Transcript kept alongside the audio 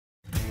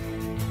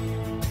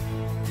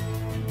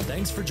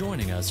Thanks for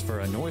joining us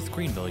for a North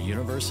Greenville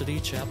University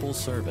Chapel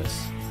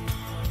service.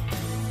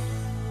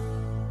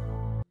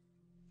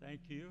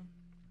 Thank you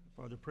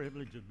for the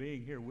privilege of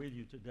being here with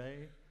you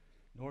today.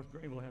 North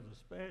Greenville has a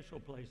special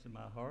place in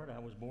my heart. I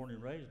was born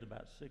and raised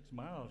about 6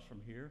 miles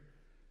from here.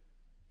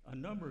 A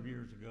number of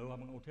years ago,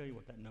 I'm not going to tell you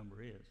what that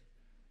number is,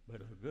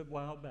 but a good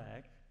while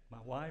back, my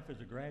wife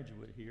is a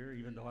graduate here,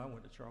 even though I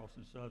went to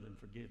Charleston Southern,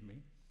 forgive me.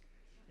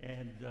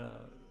 And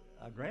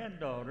a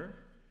granddaughter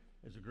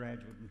is a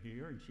graduate from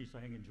here, and she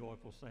sang in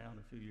Joyful Sound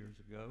a few years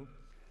ago.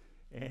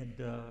 And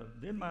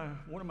then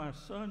one of my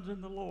sons in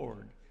the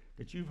Lord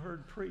that you've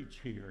heard preach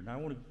here, and I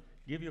want to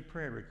give you a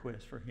prayer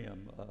request for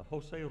him,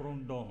 Jose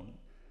Rondon,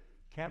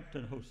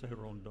 Captain Jose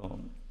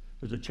Rondon,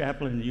 who's a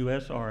chaplain in the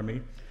U.S.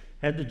 Army.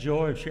 Had the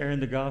joy of sharing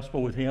the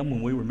gospel with him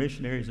when we were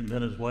missionaries in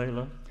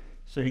Venezuela,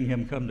 seeing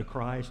him come to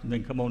Christ and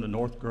then come on to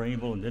North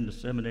Greenville and then to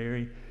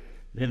seminary,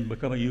 then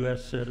become a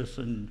U.S.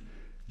 citizen,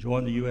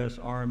 join the U.S.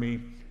 Army.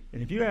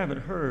 And if you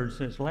haven't heard,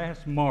 since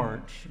last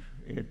March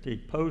at the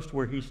post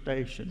where he's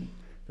stationed,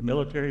 the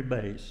military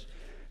base,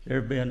 there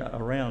have been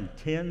around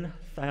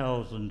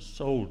 10,000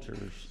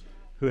 soldiers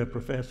who have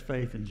professed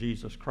faith in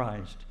Jesus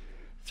Christ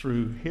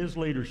through his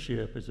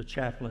leadership as a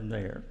chaplain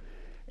there.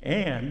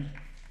 And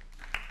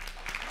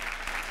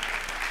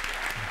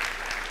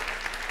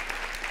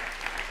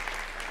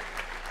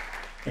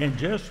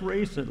just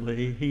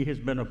recently, he has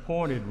been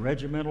appointed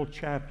regimental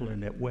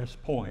chaplain at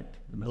West Point,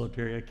 the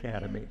military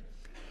academy.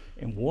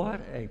 And what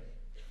a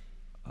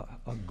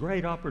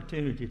great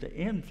opportunity to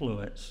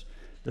influence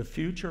the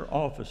future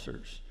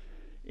officers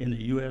in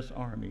the U.S.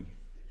 Army,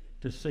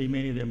 to see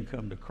many of them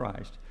come to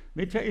Christ.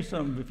 Let me tell you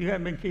something, if you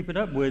haven't been keeping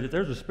up with it,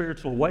 there's a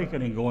spiritual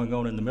awakening going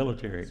on in the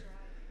military.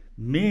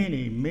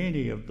 Many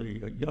of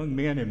the young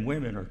men and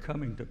women are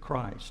coming to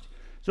Christ.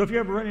 So if you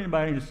ever run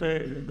anybody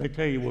and they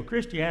tell you, well,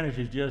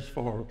 Christianity is just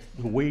for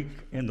the weak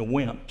and the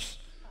wimps.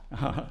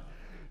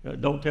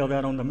 Don't tell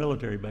that on the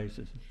military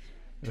basis,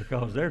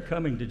 because they're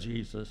coming to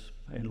Jesus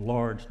in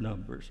large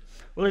numbers.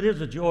 Well, it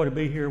is a joy to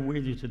be here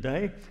with you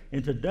today.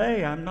 And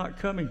today I'm not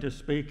coming to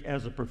speak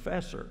as a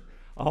professor,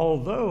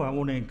 although I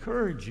want to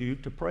encourage you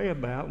to pray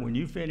about when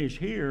you finish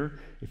here,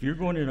 if you're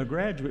going in a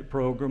graduate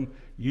program,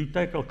 you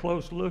take a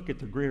close look at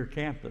the Greer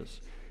campus.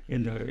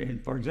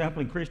 For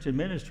example, in Christian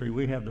ministry,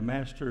 we have the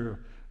Master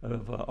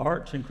of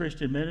Arts in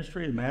Christian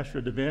Ministry, the Master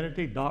of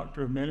Divinity,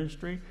 Doctor of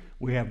Ministry.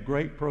 We have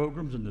great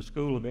programs in the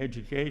School of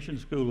Education,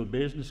 School of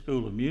Business,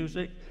 School of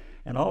Music,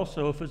 and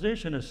also a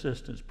physician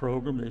assistance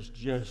program that's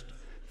just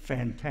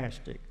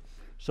fantastic.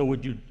 So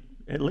would you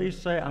at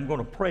least say, I'm going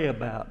to pray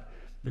about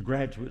the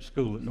graduate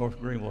school that North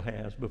Greenville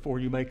has before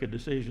you make a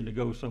decision to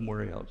go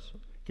somewhere else?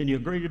 Can you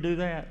agree to do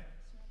that?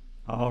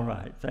 All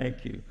right,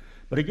 thank you.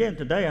 But again,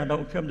 today I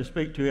don't come to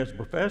speak to you as a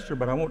professor,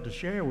 but I want to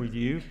share with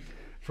you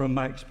from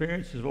my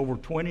experiences of over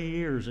 20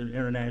 years in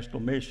international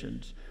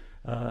missions.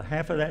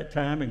 Half of that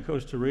time in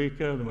Costa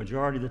Rica, the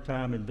majority of the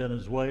time in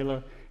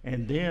Venezuela,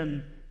 and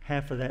then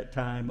half of that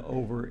time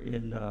over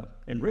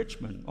in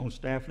Richmond on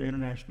staff of the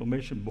International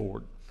Mission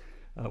Board,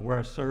 where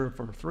I served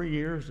for 3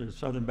 years as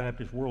Southern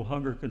Baptist World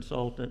Hunger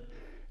Consultant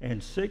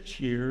and 6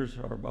 years,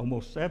 or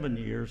almost 7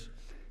 years,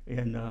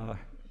 in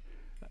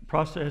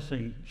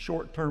processing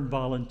short-term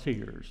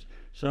volunteers.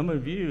 Some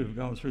of you have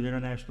gone through the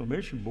International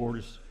Mission Board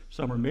as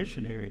summer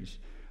missionaries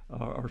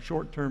or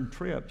short-term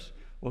trips.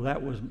 Well,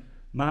 that was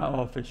my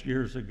office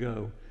years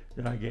ago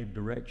that I gave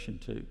direction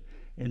to.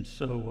 And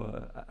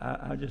so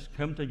I just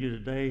come to you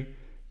today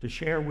to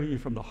share with you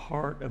from the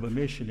heart of a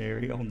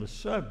missionary on the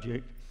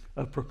subject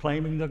of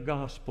proclaiming the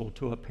gospel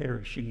to a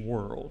perishing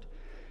world.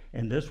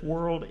 And this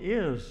world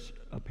is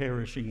a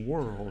perishing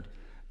world,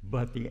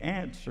 but the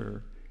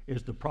answer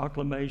is the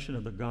proclamation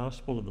of the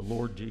gospel of the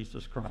Lord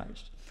Jesus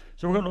Christ.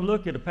 So we're going to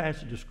look at a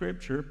passage of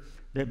Scripture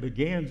that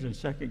begins in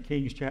 2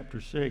 Kings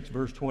chapter 6,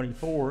 verse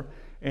 24,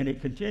 and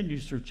it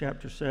continues through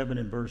chapter 7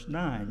 and verse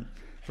 9.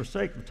 For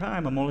sake of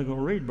time, I'm only going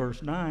to read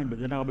verse 9, but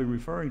then I'll be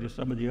referring to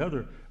some of the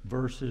other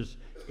verses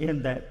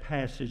in that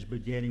passage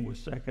beginning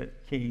with 2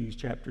 Kings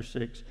chapter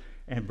 6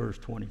 and verse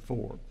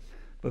 24.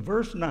 But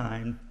verse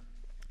 9,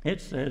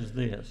 it says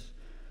this: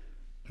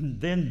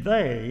 Then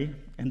they,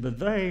 and the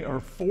they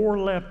are 4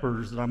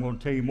 lepers that I'm going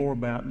to tell you more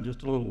about in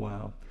just a little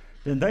while.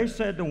 Then they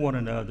said to one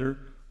another,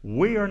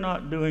 we are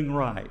not doing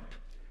right.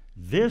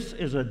 This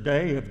is a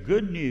day of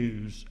good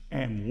news,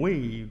 and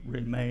we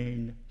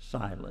remain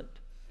silent.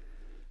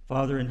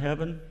 Father in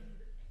heaven,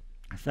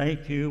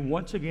 thank you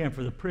once again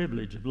for the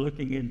privilege of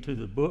looking into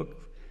the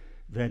book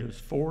that is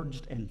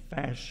forged and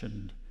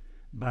fashioned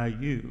by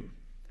you.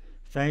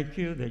 Thank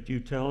you that you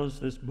tell us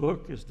this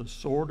book is the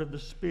sword of the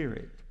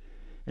Spirit.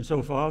 And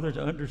so, Father,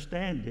 to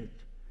understand it,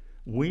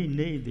 we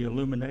need the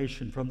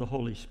illumination from the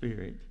Holy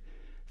Spirit.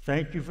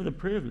 Thank you for the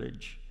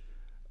privilege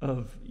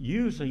of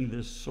using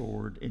this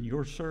sword in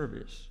your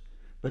service.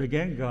 But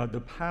again, God,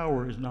 the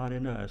power is not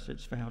in us,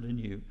 it's found in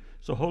you.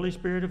 So, Holy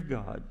Spirit of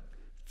God,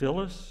 fill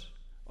us,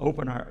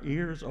 open our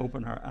ears,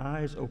 open our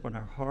eyes, open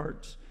our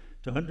hearts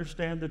to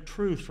understand the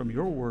truth from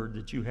your word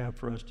that you have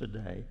for us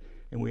today.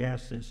 And we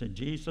ask this in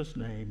Jesus'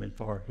 name and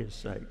for his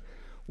sake.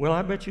 Well,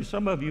 I bet you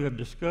some of you have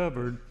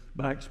discovered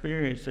by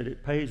experience that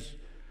it pays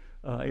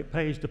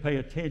to pay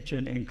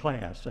attention in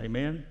class.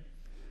 Amen?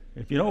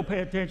 If you don't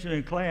pay attention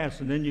in class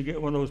and then you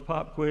get one of those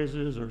pop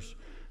quizzes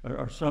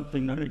or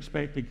something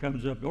unexpected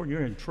comes up, or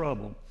you're in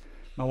trouble.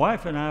 My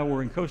wife and I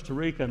were in Costa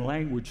Rica in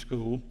language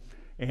school,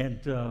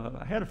 and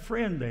I had a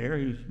friend there.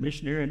 He's a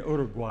missionary in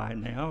Uruguay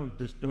now,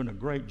 just doing a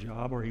great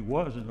job, or he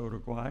was in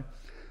Uruguay.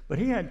 But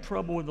he had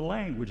trouble with the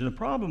language, and the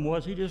problem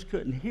was he just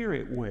couldn't hear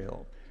it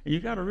well. And you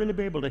got to really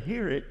be able to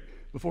hear it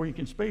before you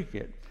can speak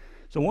it.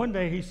 So one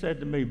day he said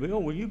to me,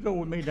 Bill, will you go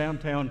with me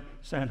downtown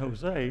San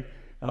Jose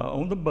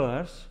on the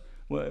bus?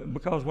 Well,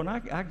 because when I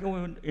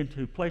go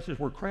into places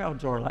where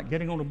crowds are, like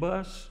getting on a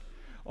bus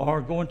or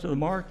going to the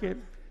market,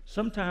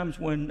 sometimes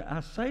when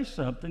I say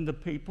something, the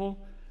people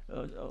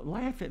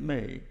laugh at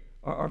me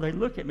or they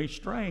look at me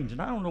strange,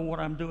 and I don't know what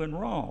I'm doing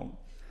wrong.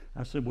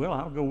 I said, well,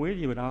 I'll go with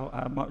you, but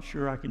I'm not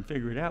sure I can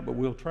figure it out, but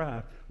we'll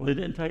try. Well, it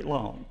didn't take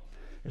long.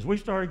 As we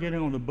started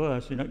getting on the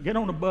bus, get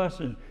on a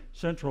bus in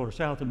Central or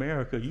South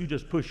America, you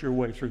just push your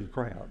way through the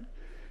crowd.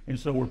 And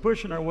so we're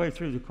pushing our way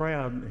through the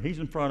crowd, and he's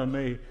in front of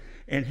me,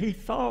 and he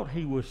thought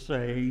he was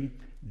saying,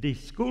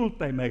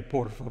 discúlpeme,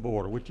 por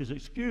favor, which is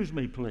excuse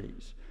me,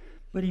 please.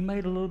 But he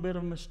made a little bit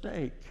of a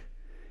mistake.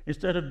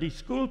 Instead of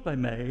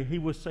discúlpeme, he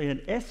was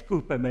saying,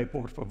 escúpeme,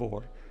 por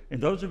favor. And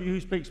those of you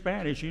who speak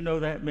Spanish, you know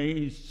that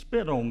means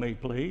spit on me,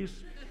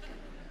 please.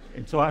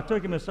 And so I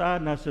took him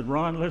aside and I said,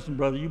 Ron, listen,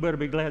 brother, you better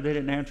be glad they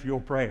didn't answer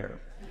your prayer.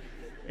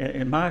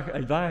 And my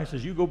advice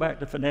is you go back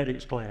to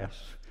phonetics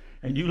class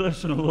and you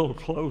listen a little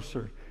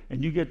closer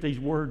and you get these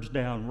words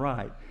down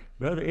right.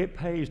 Brother, it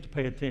pays to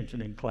pay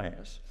attention in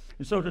class.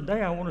 And so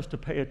today I want us to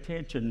pay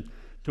attention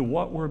to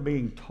what we're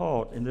being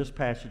taught in this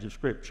passage of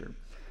Scripture.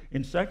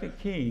 In 2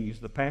 Kings,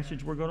 the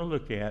passage we're going to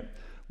look at,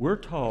 we're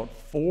taught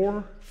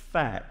 4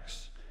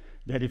 facts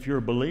that if you're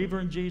a believer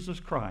in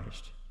Jesus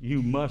Christ,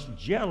 you must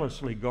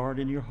jealously guard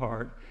in your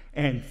heart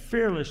and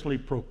fearlessly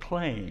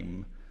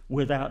proclaim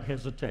without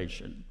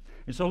hesitation.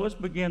 And so let's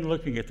begin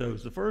looking at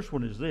those. The first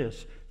one is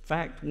this,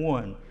 fact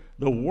 1.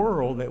 The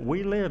world that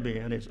we live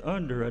in is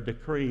under a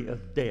decree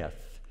of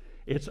death.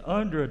 It's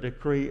under a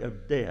decree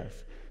of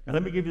death. Now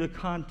let me give you the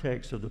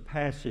context of the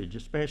passage,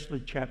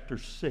 especially chapter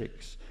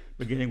 6,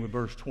 beginning with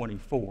verse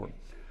 24.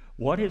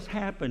 What has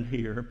happened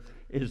here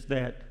is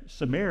that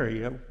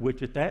Samaria,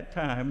 which at that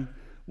time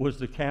was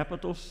the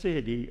capital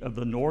city of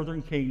the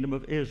northern kingdom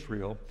of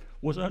Israel,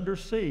 was under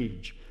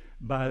siege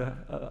by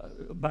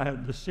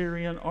the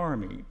Syrian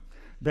army.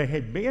 They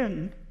had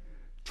been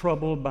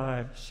troubled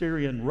by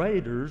Syrian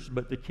raiders,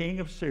 but the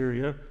king of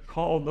Syria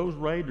called those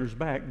raiders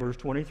back. Verse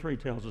 23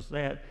 tells us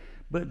that.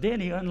 But then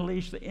he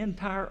unleashed the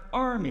entire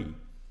army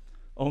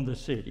on the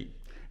city.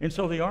 And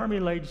so the army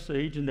laid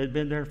siege, and they'd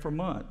been there for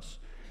months.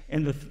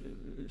 And the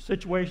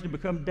situation had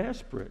become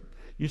desperate.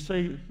 You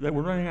see, they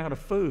were running out of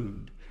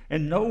food,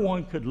 and no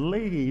one could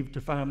leave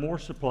to find more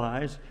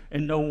supplies,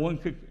 and no one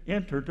could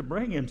enter to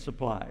bring in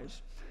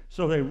supplies.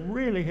 So they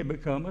really had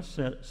become a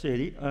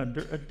city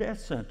under a death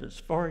sentence.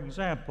 For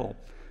example,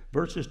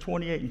 verses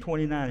 28 and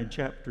 29 in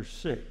chapter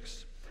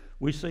 6,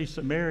 we see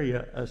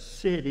Samaria, a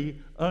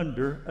city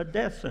under a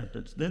death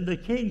sentence. Then the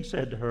king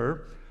said to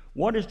her,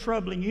 "What is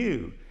troubling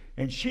you?"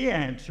 And she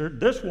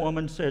answered, "This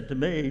woman said to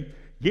me,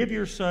 'Give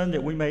your son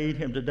that we may eat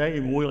him today,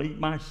 and we'll eat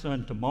my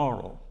son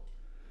tomorrow.'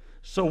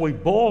 So we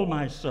boiled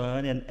my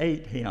son and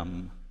ate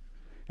him.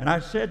 And I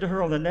said to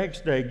her on the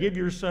next day, 'Give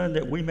your son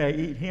that we may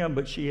eat him,'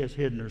 but she has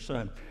hidden her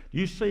son." Do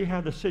you see how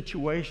the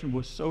situation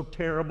was so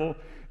terrible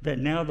that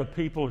now the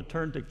people had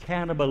turned to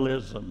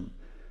cannibalism,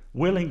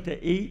 willing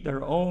to eat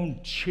their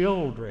own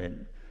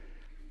children?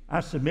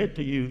 I submit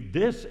to you,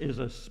 this is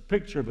a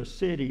picture of a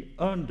city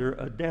under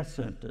a death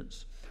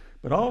sentence.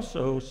 But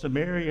also,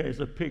 Samaria is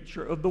a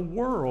picture of the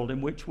world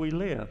in which we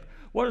live.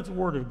 What does the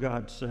Word of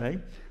God say?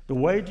 The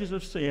wages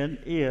of sin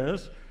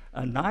is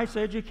a nice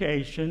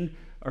education,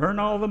 earn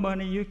all the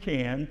money you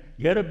can,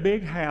 get a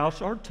big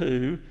house or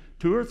two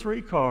or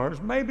three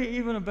cars, maybe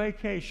even a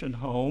vacation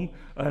home,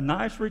 a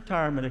nice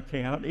retirement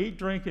account, eat,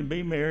 drink, and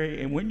be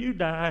merry, and when you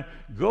die,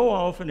 go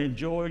off and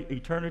enjoy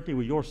eternity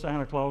with your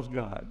Santa Claus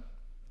God.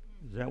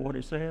 Is that what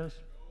it says?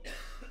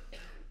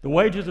 The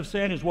wages of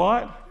sin is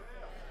what?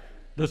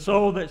 The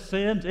soul that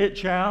sins, it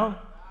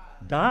shall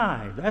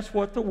die. That's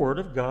what the Word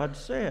of God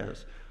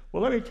says.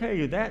 Well, let me tell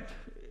you, that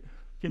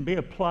can be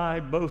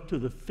applied both to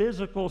the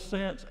physical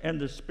sense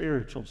and the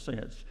spiritual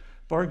sense.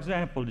 For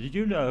example, did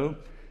you know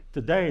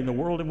today in the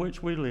world in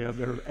which we live,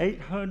 there are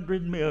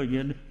 800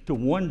 million to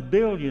 1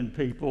 billion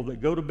people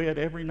that go to bed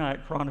every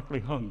night chronically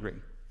hungry.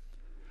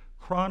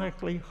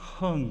 Chronically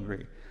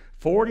hungry.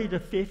 40 to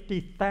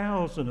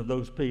 50,000 of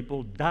those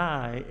people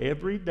die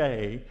every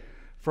day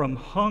from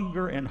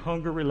hunger and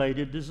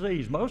hunger-related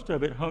disease. Most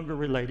of it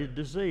hunger-related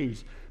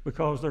disease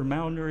because their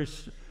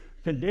malnourished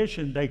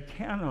condition, they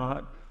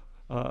cannot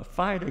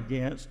fight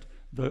against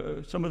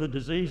some of the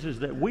diseases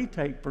that we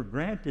take for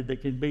granted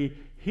that can be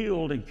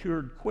healed and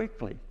cured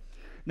quickly.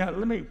 Now,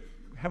 let me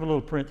have a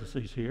little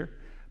parenthesis here.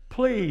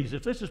 Please,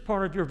 if this is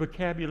part of your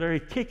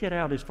vocabulary, kick it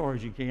out as far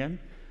as you can.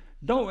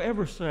 Don't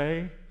ever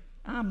say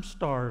I'm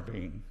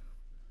starving.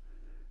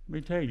 Let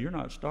me tell you, you're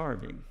not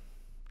starving.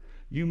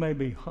 You may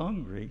be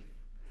hungry.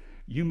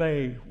 You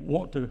may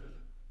want the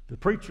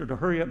preacher to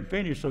hurry up and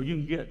finish so you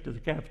can get to the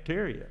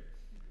cafeteria,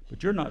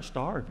 but you're not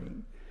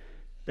starving.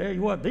 Tell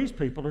you what, these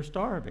people are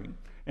starving.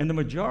 And the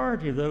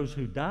majority of those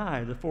who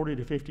die, the 40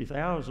 to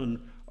 50,000,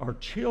 are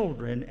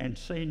children and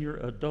senior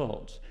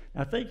adults.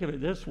 Now think of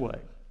it this way.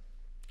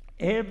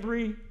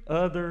 Every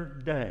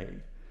other day,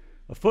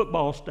 a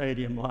football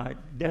stadium like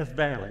Death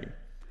Valley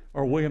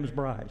or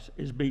Williams-Brice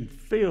is being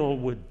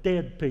filled with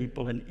dead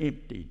people and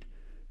emptied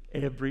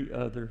every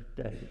other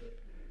day.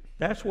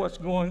 That's what's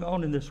going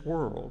on in this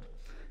world.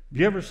 Have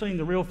you ever seen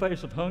the real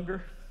face of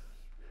hunger?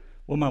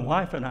 Well, my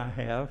wife and I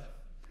have.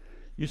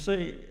 You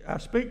see, I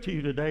speak to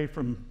you today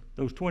from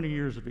those 20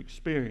 years of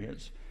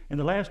experience. In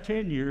the last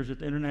 10 years at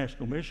the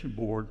International Mission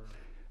Board,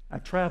 I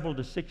traveled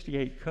to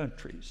 68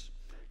 countries.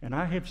 And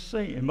I have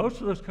seen, and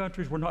most of those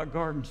countries were not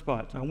garden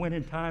spots. I went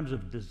in times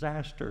of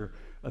disaster,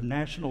 of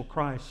national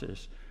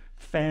crisis,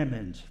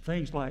 famines,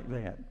 things like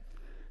that.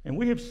 And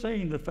we have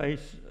seen the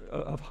face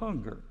of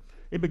hunger.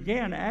 It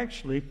began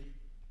actually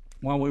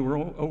while we were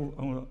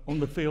on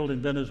the field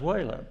in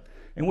Venezuela.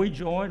 And we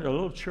joined a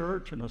little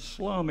church in a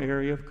slum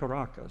area of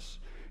Caracas.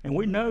 And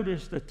we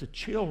noticed that the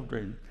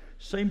children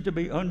seemed to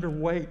be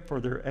underweight for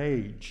their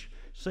age,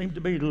 seemed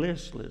to be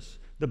listless,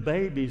 the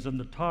babies and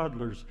the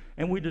toddlers.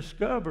 And we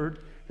discovered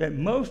that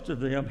most of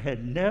them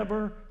had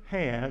never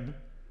had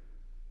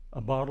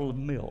a bottle of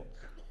milk.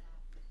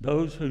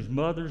 Those whose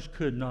mothers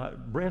could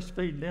not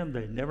breastfeed them,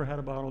 they never had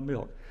a bottle of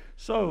milk.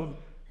 So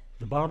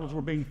the bottles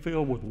were being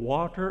filled with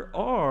water,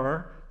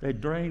 or they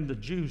drained the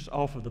juice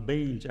off of the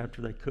beans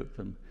after they cooked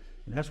them.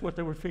 And that's what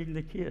they were feeding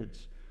the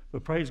kids.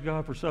 But praise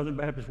God for Southern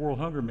Baptist World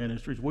Hunger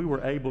Ministries, we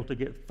were able to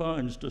get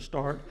funds to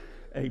start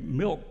a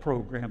milk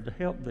program to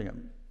help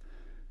them.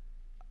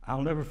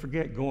 I'll never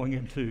forget going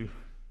into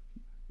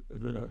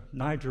the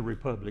Niger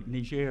Republic,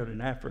 Niger in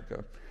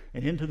Africa,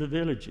 and into the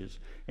villages,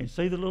 and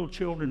see the little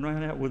children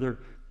run out with their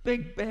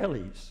big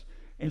bellies.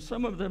 And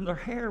some of them, their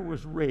hair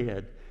was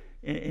red.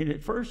 And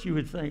at first you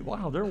would think,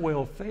 wow, they're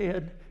well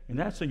fed, and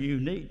that's a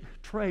unique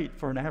trait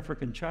for an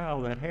African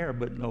child, that hair,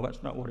 but no,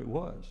 that's not what it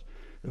was.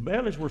 The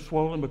bellies were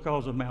swollen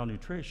because of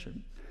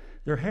malnutrition.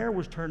 Their hair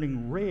was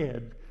turning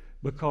red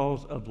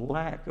because of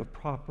lack of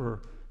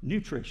proper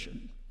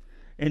nutrition.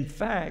 In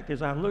fact,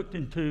 as I looked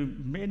into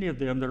many of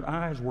them, their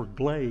eyes were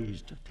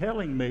glazed,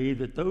 telling me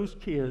that those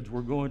kids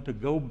were going to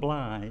go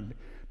blind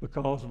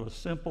because of a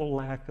simple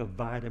lack of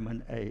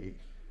vitamin A.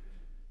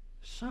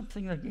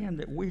 Something, again,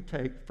 that we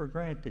take for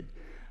granted.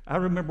 I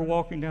remember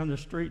walking down the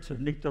streets of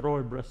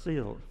Niterói,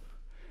 Brazil,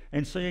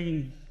 and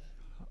seeing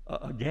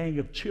a gang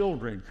of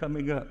children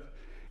coming up,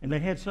 and they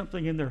had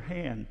something in their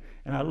hand,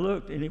 and I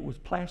looked, and it was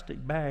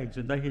plastic bags,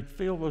 and they had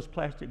filled those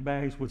plastic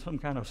bags with some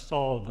kind of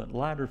solvent,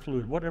 lighter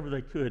fluid, whatever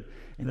they could,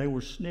 and they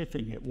were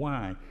sniffing it.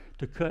 Why?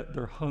 To cut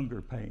their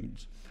hunger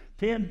pains.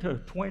 10 to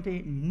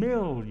 20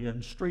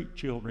 million street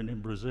children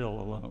in Brazil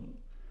alone.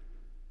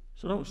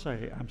 So don't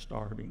say, I'm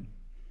starving.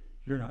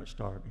 You're not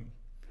starving.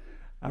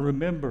 I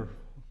remember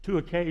 2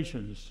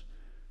 occasions,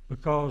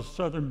 because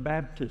Southern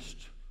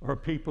Baptists are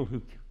people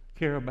who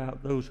care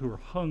about those who are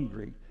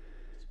hungry,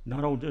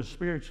 not only just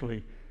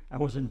spiritually. I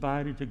was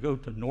invited to go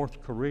to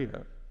North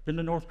Korea. Been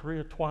to North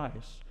Korea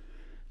twice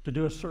to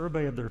do a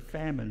survey of their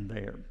famine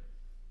there.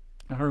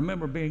 And I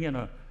remember being in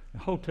a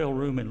hotel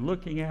room and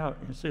looking out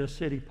and see a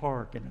city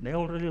park and an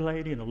elderly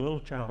lady and a little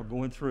child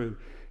going through,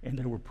 and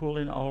they were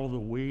pulling all the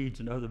weeds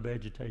and other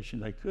vegetation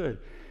they could.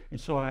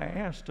 And so I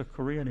asked a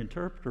Korean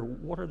interpreter,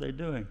 what are they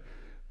doing?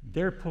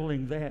 They're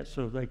pulling that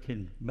so they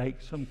can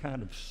make some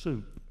kind of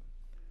soup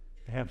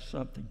to have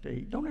something to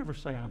eat. Don't ever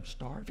say, I'm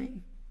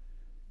starving.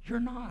 You're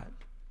not.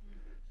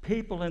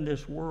 People in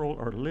this world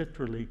are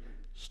literally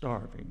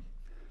starving.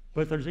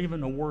 But there's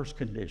even a worse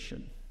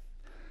condition.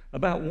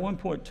 About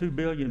 1.2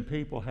 billion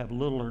people have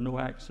little or no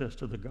access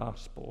to the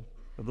gospel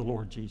of the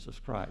Lord Jesus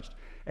Christ.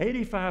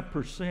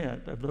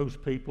 85% of those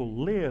people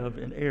live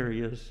in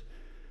areas,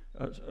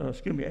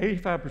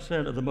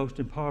 85% of the most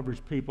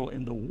impoverished people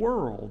in the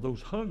world,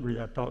 those hungry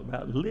that I talked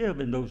about, live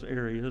in those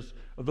areas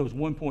of those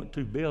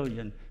 1.2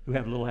 billion who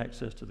have little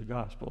access to the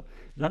gospel.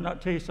 Did I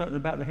not tell you something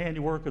about the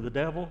handiwork of the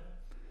devil?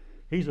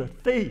 He's a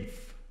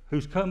thief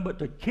who's come but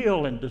to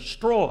kill and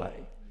destroy.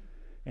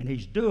 And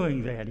he's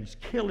doing that. He's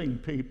killing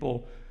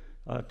people,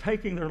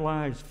 taking their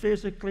lives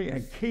physically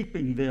and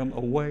keeping them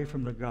away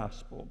from the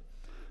gospel.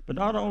 But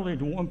not only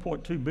do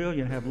 1.2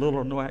 billion have little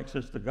or no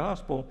access to the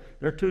gospel,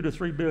 there are 2 to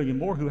 3 billion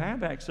more who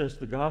have access to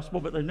the gospel,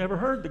 but they've never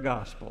heard the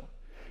gospel.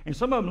 And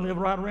some of them live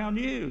right around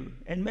you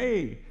and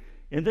me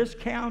in this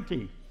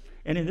county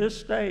and in this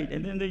state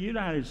and in the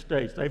United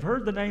States. They've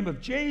heard the name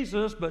of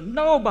Jesus, but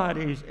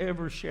nobody's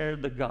ever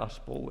shared the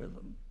gospel with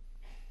them.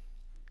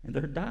 And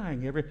they're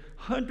dying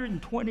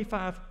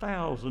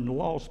 125,000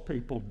 lost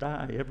people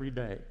die every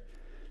day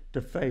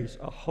to face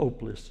a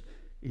hopeless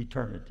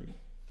eternity.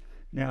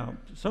 Now,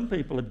 some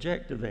people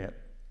object to that.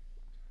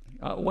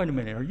 Wait a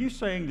minute, are you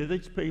saying that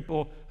these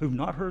people who've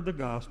not heard the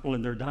gospel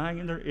and they're dying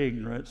in their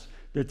ignorance,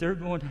 that they're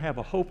going to have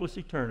a hopeless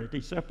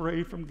eternity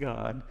separated from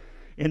God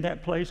in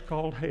that place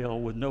called hell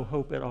with no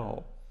hope at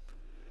all?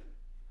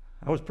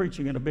 I was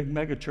preaching in a big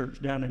mega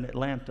church down in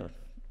Atlanta.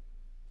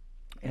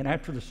 And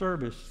after the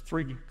service,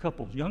 3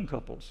 couples, young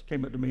couples,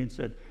 came up to me and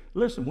said,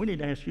 listen, we need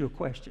to ask you a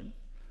question.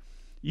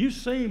 You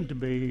seem to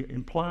be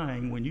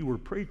implying when you were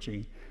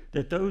preaching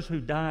that those who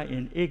die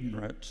in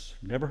ignorance,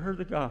 never heard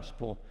the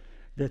gospel,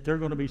 that they're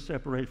going to be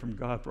separated from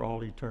God for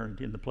all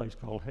eternity in the place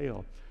called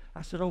hell.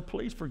 I said, oh,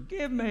 please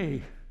forgive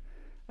me.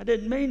 I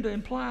didn't mean to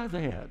imply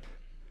that.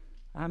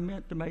 I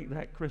meant to make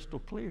that crystal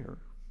clear.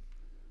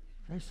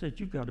 They said,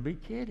 you've got to be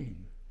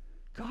kidding.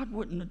 God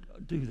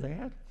wouldn't do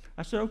that.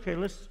 I said, okay,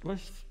 let's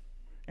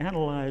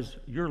analyze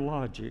your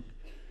logic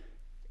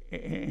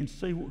and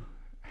see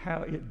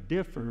how it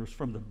differs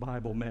from the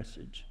Bible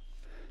message.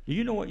 Do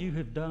you know what you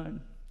have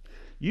done?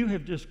 You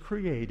have just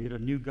created a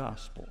new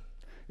gospel.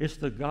 It's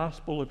the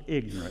gospel of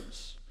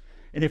ignorance.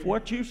 And if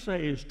what you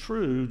say is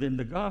true, then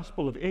the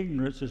gospel of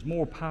ignorance is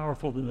more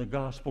powerful than the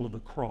gospel of the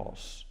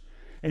cross.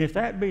 And if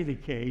that be the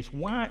case,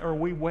 why are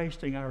we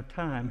wasting our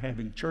time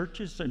having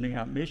churches, sending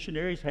out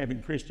missionaries,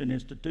 having Christian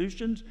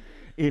institutions,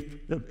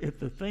 if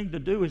the thing to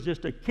do is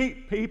just to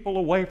keep people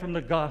away from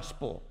the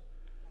gospel?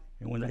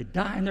 And when they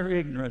die in their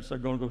ignorance, they're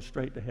going to go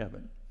straight to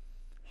heaven.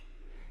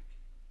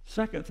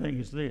 Second thing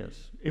is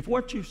this. If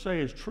what you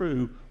say is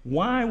true,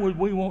 why would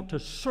we want to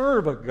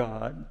serve a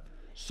God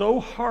so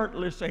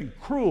heartless and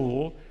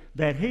cruel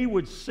that he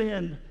would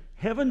send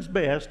heaven's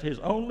best, his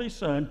only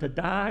son, to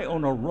die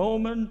on a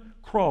Roman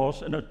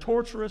cross in a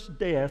torturous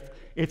death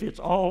if it's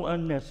all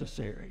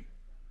unnecessary?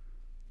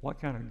 What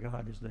kind of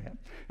God is that?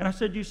 And I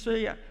said, you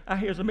see, I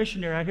hear as a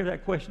missionary, I hear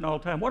that question all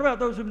the time. What about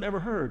those who've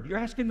never heard? You're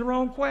asking the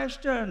wrong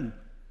question.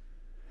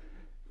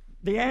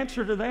 The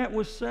answer to that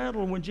was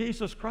settled when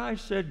Jesus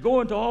Christ said,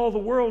 go into all the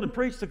world and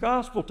preach the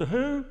gospel to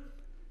who?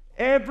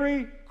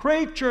 Every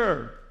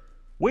creature.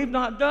 We've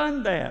not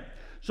done that.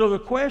 So the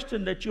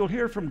question that you'll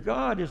hear from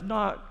God is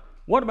not,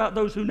 what about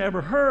those who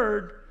never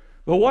heard?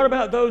 But what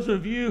about those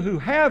of you who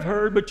have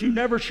heard but you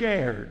never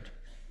shared?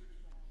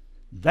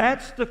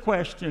 That's the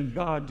question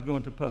God's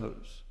going to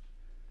pose.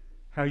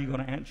 How are you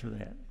going to answer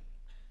that?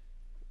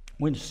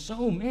 When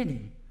so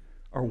many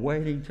are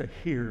waiting to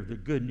hear the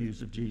good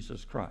news of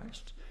Jesus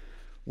Christ.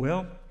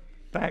 Well,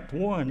 fact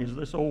one is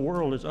this old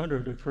world is under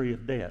a decree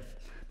of death.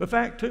 But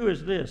fact two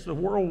is this: the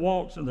world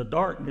walks in the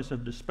darkness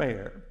of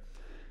despair.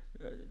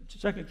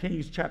 2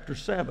 Kings chapter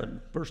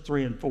 7, verse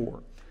 3 and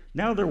 4.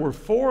 Now there were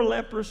 4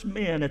 leprous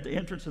men at the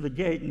entrance of the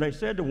gate, and they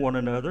said to one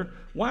another,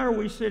 why are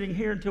we sitting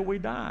here until we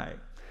die?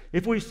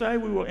 If we say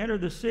we will enter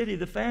the city,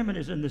 the famine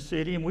is in the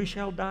city, and we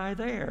shall die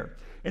there.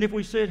 And if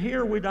we sit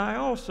here, we die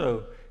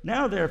also.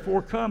 Now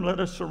therefore, come, let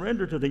us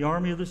surrender to the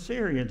army of the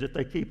Syrians. If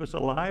they keep us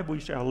alive, we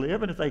shall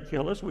live, and if they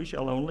kill us, we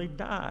shall only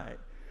die.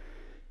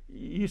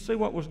 You see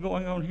what was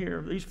going on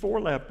here? These 4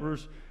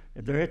 lepers,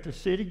 they're at the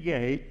city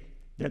gate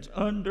that's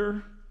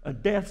under a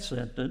death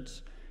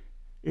sentence.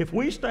 If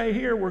we stay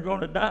here, we're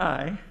going to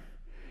die.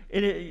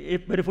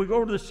 But if we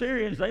go to the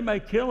Syrians, they may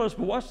kill us,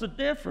 but what's the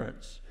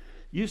difference?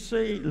 You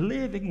see,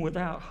 living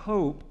without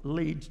hope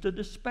leads to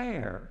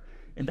despair.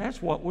 And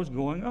that's what was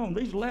going on.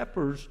 These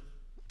lepers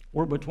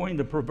were between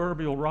the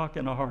proverbial rock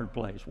and a hard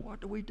place.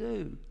 What do we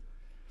do?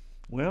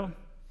 Well,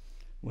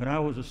 when I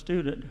was a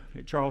student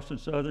at Charleston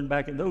Southern,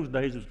 back in those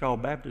days it was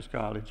called Baptist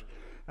College,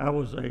 I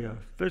was a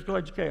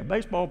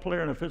baseball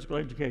player and a physical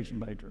education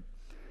major.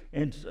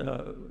 And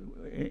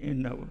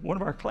in one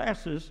of our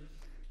classes,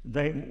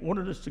 they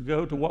wanted us to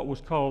go to what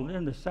was called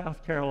then the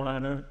South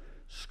Carolina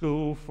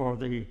School for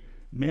the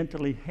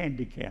Mentally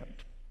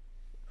Handicapped.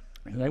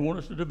 And they wanted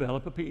us to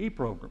develop a PE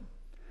program.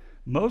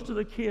 Most of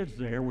the kids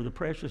there were the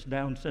precious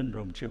Down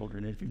syndrome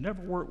children. And if you've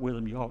never worked with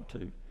them, you ought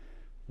to.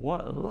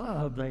 What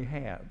love they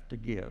have to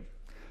give.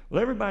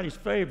 Well, everybody's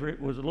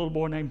favorite was a little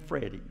boy named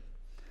Freddie.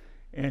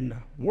 And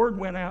word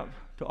went out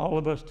to all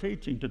of us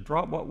teaching to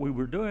drop what we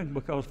were doing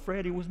because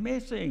Freddie was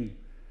missing.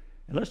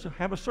 And let's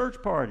have a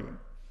search party.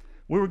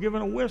 We were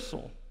given a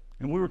whistle.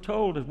 And we were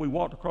told as we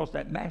walked across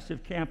that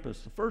massive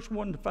campus, the first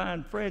one to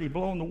find Freddie,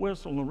 blowing the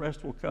whistle, and the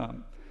rest will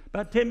come.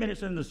 About 10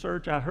 minutes into the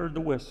search, I heard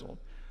the whistle.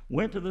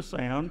 Went to the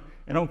sound,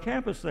 and on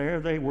campus there,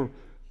 they were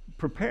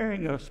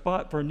preparing a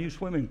spot for a new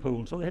swimming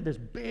pool. So they had this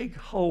big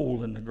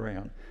hole in the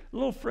ground.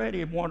 Little Freddie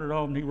had wandered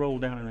off, and he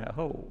rolled down in that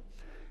hole.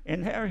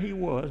 And there he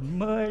was,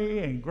 muddy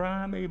and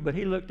grimy, but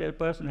he looked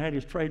at us and had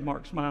his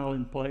trademark smile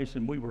in place,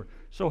 and we were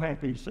so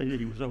happy to see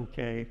that he was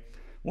okay.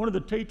 One of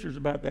the teachers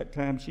about that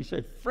time, she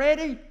said,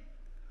 Freddie,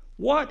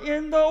 what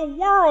in the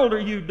world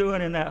are you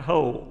doing in that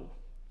hole?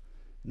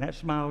 And that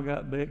smile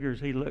got bigger as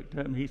he looked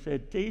up and he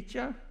said,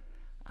 Teacher,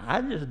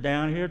 I'm just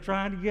down here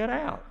trying to get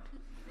out.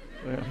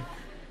 Well,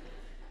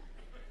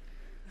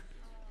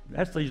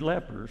 that's these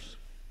lepers.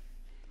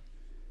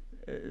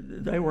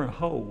 They were in a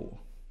hole.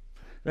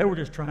 They were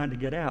just trying to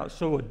get out.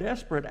 So a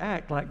desperate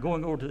act like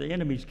going over to the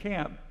enemy's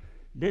camp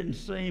didn't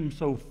seem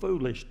so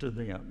foolish to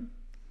them.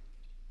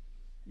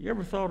 You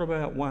ever thought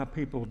about why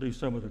people do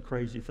some of the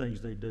crazy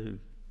things they do?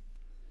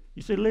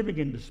 You see, living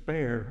in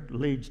despair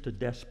leads to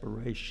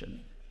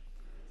desperation.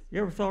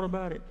 You ever thought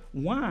about it?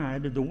 Why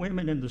did the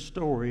women in the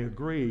story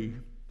agree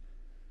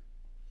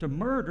to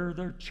murder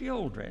their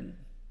children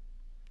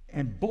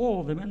and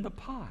boil them in the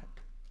pot?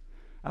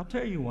 I'll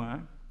tell you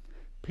why.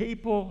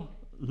 People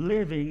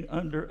living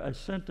under a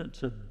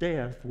sentence of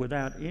death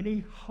without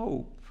any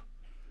hope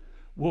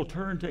will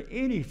turn to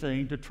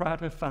anything to try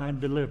to find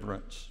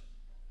deliverance.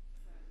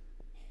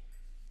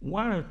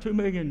 Why do 2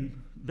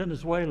 million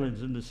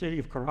Venezuelans in the city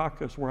of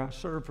Caracas, where I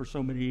served for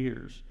so many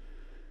years,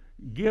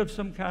 give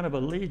some kind of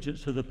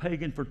allegiance to the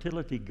pagan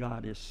fertility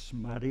goddess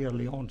Maria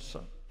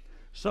Leonsa?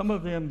 Some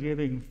of them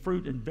giving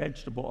fruit and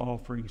vegetable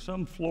offerings,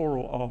 some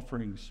floral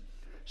offerings,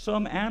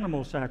 some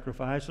animal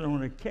sacrifice, and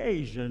on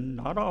occasion,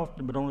 not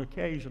often, but on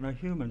occasion, a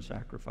human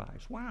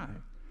sacrifice. Why?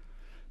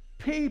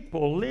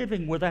 People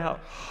living without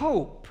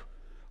hope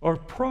are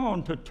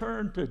prone to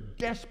turn to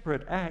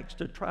desperate acts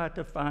to try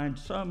to find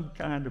some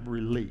kind of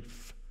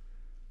relief.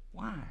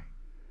 Why?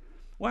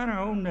 Why in our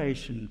own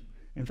nation,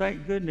 and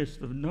thank goodness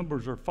the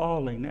numbers are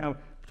falling now,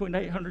 between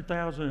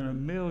 800,000 and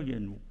 1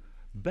 million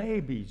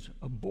babies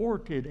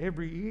aborted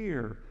every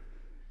year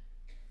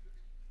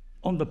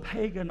on the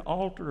pagan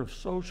altar of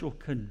social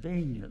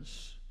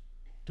convenience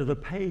to the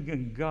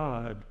pagan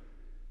god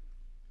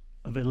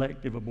of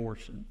elective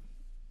abortion.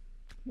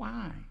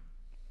 Why?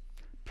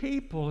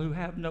 People who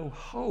have no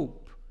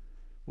hope,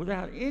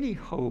 without any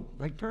hope,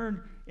 they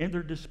turn in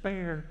their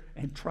despair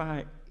and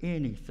try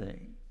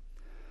anything.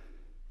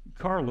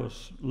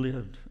 Carlos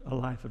lived a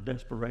life of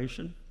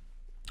desperation.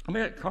 I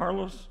met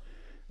Carlos.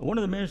 One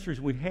of the ministries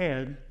we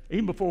had,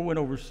 even before we went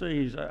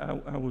overseas,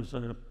 I was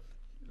a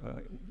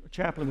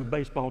chaplain with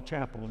Baseball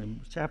Chapel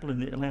and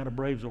chaplain in the Atlanta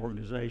Braves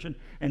organization,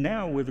 and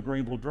now with the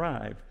Greenville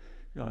Drive,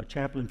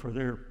 chaplain for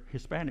their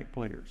Hispanic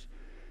players.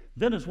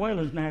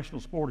 Venezuela's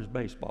national sport is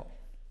baseball.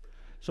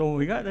 So when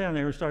we got down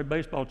there, we started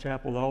Baseball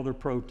Chapel with all their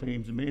pro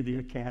teams and many of the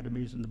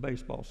academies and the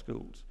baseball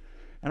schools.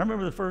 And I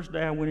remember the first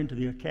day I went into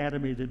the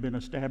academy that had been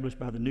established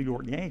by the New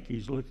York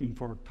Yankees looking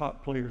for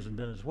top players in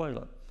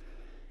Venezuela.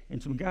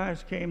 And some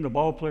guys came, the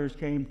ball players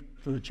came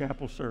to the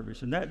chapel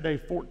service. And that day,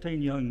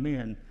 14 young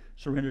men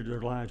surrendered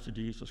their lives to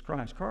Jesus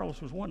Christ.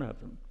 Carlos was one of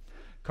them.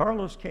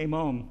 Carlos came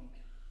on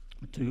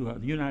to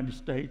the United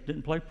States,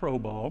 didn't play pro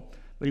ball,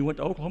 but he went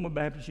to Oklahoma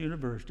Baptist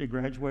University,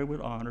 graduated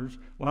with honors.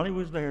 While he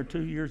was there,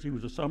 2 years he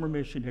was a summer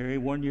missionary.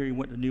 1 year he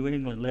went to New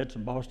England, led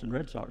some Boston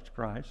Red Sox to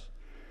Christ.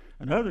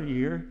 Another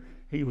year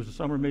he was a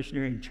summer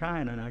missionary in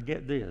China, and I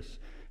get this.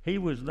 He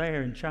was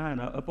there in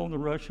China, up on the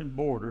Russian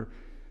border,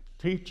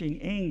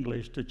 teaching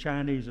English to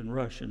Chinese and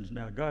Russians.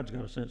 Now, God's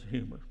got a sense of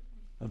humor.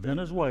 A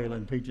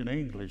Venezuelan teaching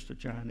English to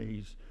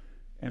Chinese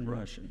and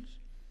Russians.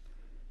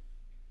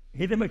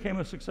 He then became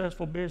a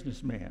successful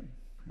businessman.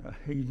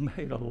 He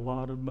made a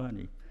lot of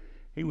money.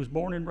 He was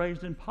born and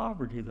raised in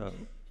poverty, though.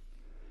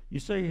 You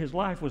see, his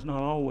life was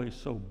not always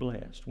so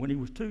blessed. When he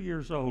was 2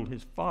 years old,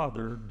 his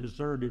father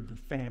deserted the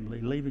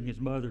family, leaving his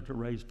mother to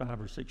raise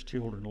 5 or 6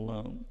 children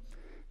alone.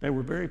 They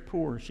were very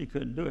poor, and she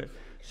couldn't do it.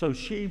 So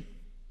she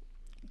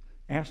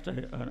asked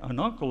an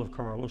uncle of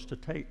Carlos to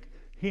take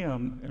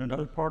him in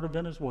another part of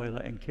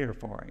Venezuela and care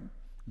for him.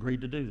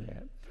 Agreed to do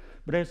that.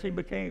 But as he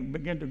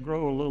began to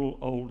grow a little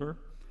older,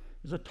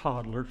 as a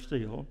toddler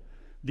still,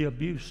 the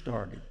abuse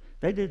started.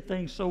 They did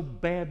things so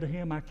bad to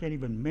him, I can't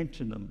even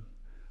mention them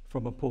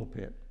from a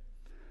pulpit.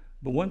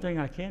 But one thing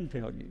I can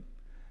tell you,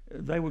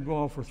 they would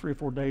go off for 3 or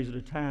 4 days at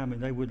a time,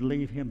 and they would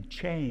leave him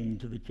chained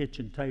to the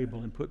kitchen table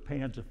and put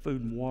pans of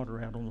food and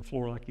water out on the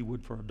floor like you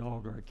would for a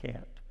dog or a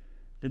cat.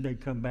 Then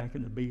they'd come back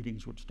and the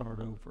beatings would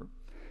start over.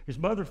 His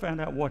mother found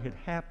out what had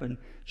happened.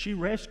 She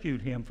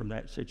rescued him from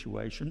that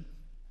situation,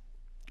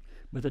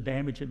 but the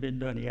damage had been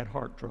done. He had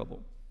heart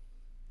trouble,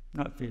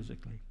 not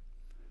physically,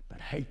 but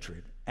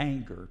hatred,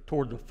 anger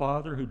toward the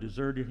father who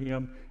deserted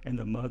him and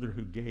the mother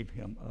who gave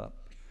him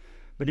up.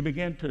 But he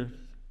began to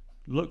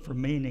look for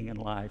meaning in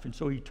life, and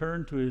so he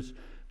turned to his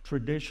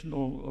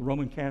traditional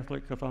Roman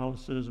Catholic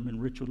Catholicism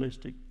and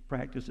ritualistic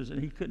practices,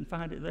 and he couldn't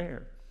find it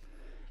there.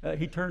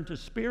 He turned to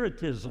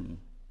Spiritism.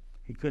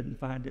 He couldn't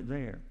find it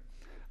there.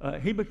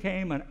 He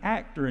became an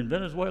actor in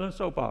Venezuelan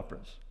soap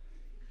operas.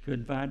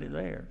 Couldn't find it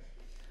there.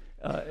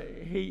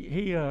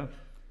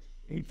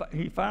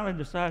 He finally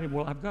decided,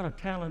 well, I've got a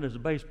talent as a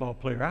baseball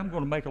player. I'm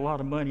going to make a lot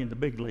of money in the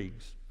big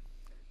leagues.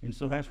 And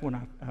so that's when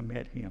I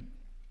met him.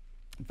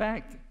 In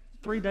fact,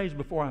 3 days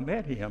before I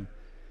met him,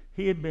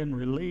 he had been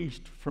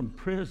released from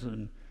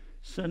prison,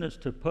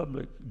 sentenced to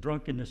public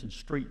drunkenness and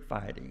street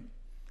fighting.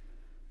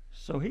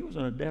 So he was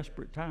in a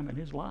desperate time in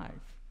his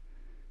life.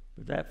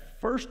 But that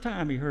first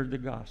time he heard the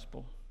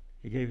gospel,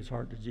 he gave his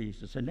heart to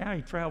Jesus. And now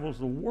he travels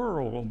the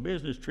world on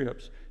business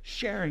trips,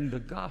 sharing the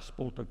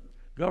gospel to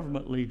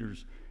government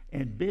leaders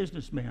and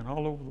businessmen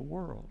all over the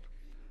world.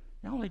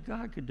 Now, only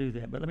God could do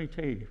that. But let me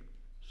tell you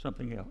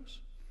something else.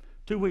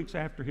 2 weeks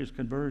after his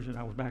conversion,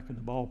 I was back in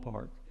the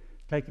ballpark,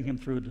 taking him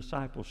through a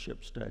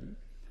discipleship study.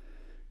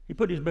 He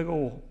put his big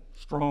old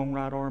strong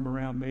right arm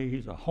around me.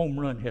 He's a home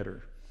run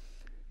hitter.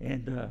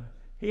 And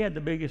He had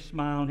the biggest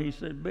smile, and he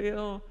said,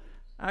 Bill,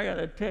 I got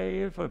to tell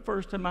you, for the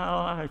first time in my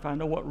life, I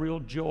know what real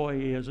joy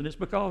is, and it's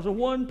because of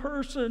one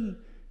person.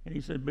 And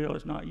he said, Bill,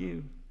 it's not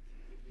you.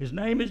 His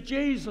name is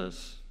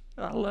Jesus.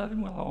 I love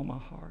him with all my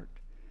heart.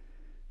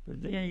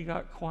 But then he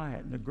got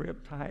quiet, and the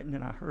grip tightened,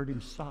 and I heard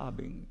him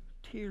sobbing,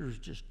 tears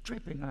just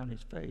dripping on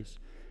his face.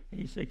 And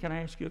he said, can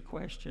I ask you a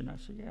question? I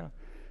said, yeah.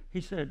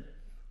 He said,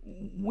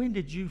 when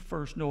did you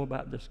first know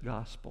about this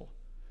gospel?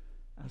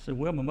 I said,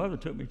 well, my mother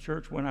took me to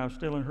church when I was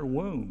still in her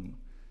womb.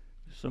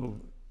 So,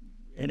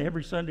 and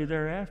every Sunday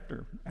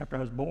thereafter, after I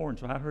was born,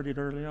 so I heard it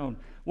early on.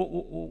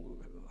 Well,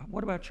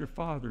 what about your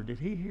father? Did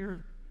he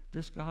hear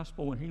this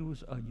gospel when he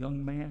was a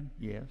young man?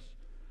 Yes.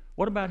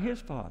 What about his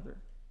father?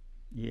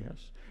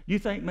 Yes. You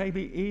think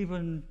maybe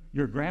even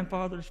your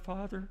grandfather's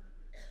father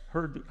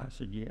heard? I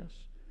said, yes.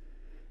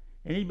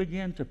 And he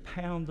began to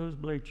pound those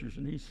bleachers,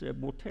 and he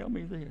said, well, tell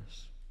me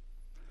this.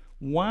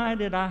 Why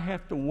did I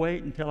have to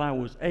wait until I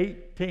was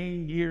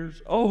 18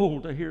 years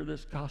old to hear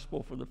this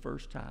gospel for the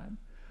first time?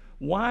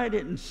 Why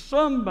didn't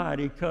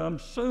somebody come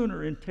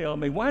sooner and tell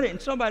me? Why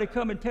didn't somebody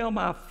come and tell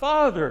my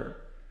father?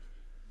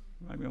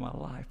 Maybe my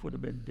life would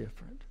have been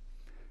different.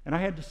 And I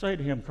had to say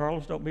to him,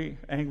 Carlos, don't be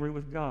angry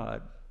with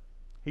God.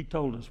 He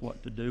told us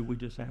what to do. We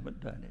just haven't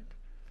done it.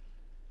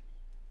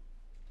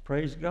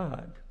 Praise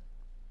God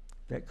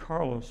that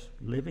Carlos,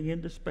 living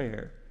in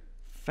despair,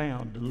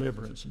 found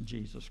deliverance in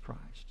Jesus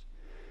Christ.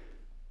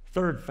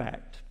 Third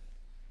fact,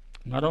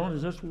 not only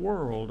is this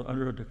world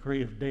under a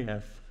decree of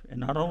death, and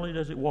not only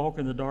does it walk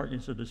in the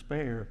darkness of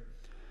despair,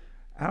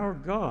 our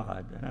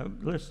God,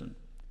 listen,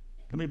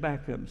 let me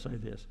back up and say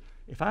this.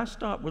 If I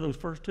stopped with those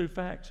first two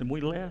facts and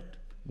we left,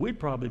 we'd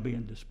probably be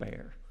in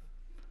despair.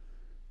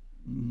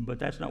 But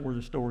that's not where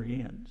the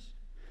story ends.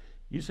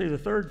 You see, the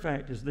third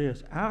fact is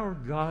this. Our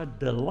God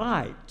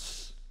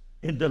delights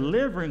in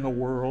delivering a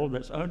world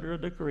that's under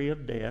a decree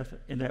of death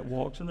and that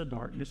walks in the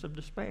darkness of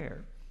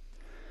despair.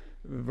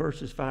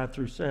 Verses 5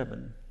 through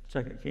 7,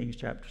 2 Kings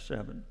chapter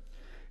 7.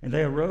 And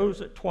they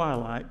arose at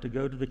twilight to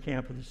go to the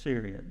camp of the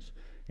Syrians.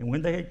 And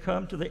when they had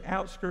come to the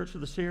outskirts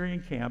of the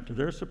Syrian camp, to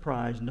their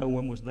surprise, no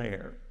one was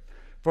there.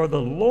 For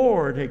the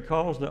Lord had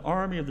caused the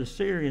army of the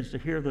Syrians to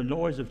hear the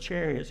noise of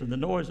chariots and the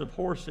noise of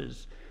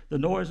horses, the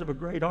noise of a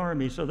great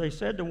army. So they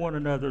said to one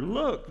another,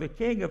 look, the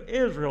king of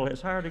Israel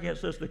has hired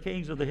against us the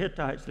kings of the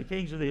Hittites, the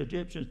kings of the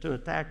Egyptians to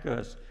attack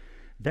us.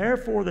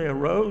 Therefore they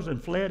arose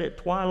and fled at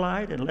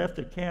twilight and left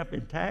the camp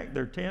intact,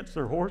 their tents,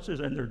 their horses,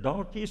 and their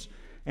donkeys,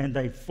 and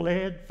they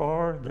fled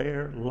for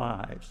their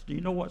lives. Do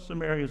you know what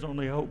Samaria's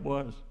only hope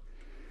was?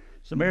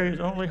 Samaria's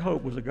only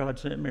hope was a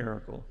God-sent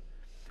miracle.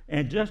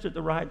 And just at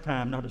the right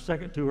time, not a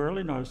second too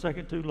early, not a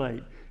second too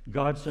late,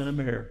 God sent a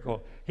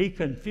miracle. He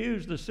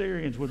confused the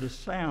Syrians with the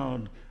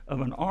sound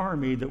of an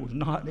army that was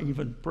not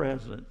even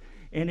present.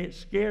 And it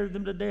scared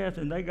them to death,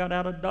 and they got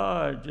out of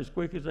Dodge as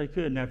quick as they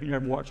could. Now, if you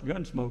never watched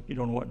Gunsmoke, you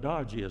don't know what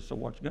Dodge is, so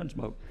watch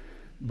Gunsmoke.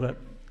 But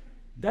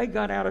they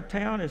got out of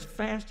town as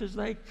fast as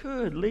they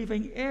could,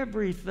 leaving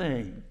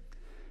everything.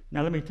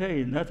 Now, let me tell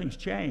you, nothing's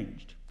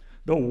changed.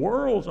 The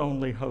world's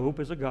only hope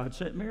is a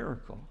God-sent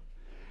miracle.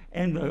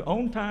 And the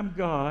on-time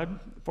God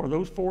for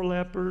those 4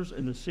 lepers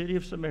in the city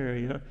of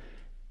Samaria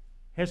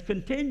has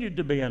continued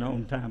to be an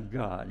on-time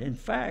God. In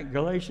fact,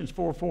 Galatians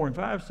 4 and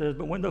 5 says,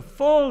 but when the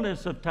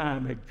fullness of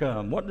time had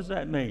come, what does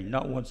that mean?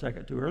 Not 1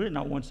 second too early,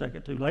 not 1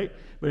 second too late,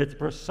 but at the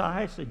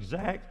precise,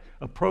 exact,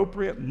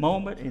 appropriate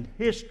moment in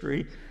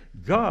history,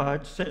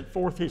 God sent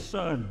forth his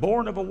Son,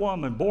 born of a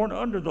woman, born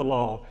under the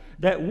law,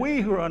 that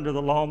we who are under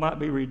the law might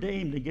be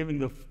redeemed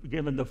and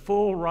given the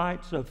full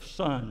rights of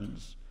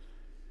sons.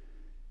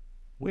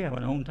 We have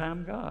an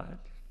on-time God.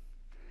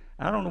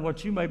 I don't know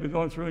what you may be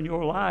going through in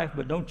your life,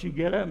 but don't you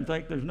get up and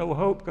think there's no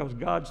hope because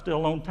God's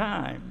still on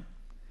time.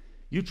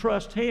 You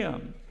trust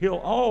him. He'll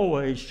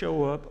always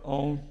show up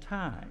on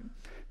time.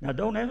 Now,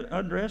 don't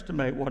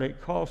underestimate what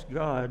it cost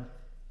God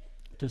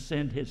to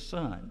send his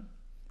Son.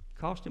 It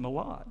cost him a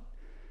lot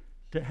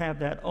to have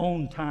that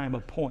on-time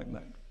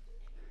appointment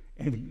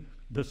and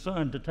the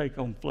Son to take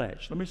on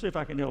flesh. Let me see if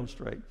I can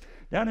illustrate.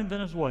 Down in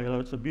Venezuela,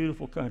 it's a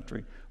beautiful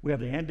country. We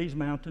have the Andes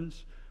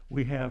Mountains.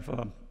 We have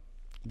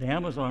the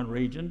Amazon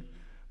region.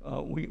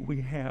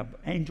 We have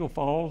Angel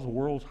Falls, the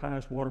world's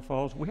highest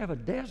waterfalls. We have a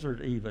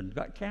desert even,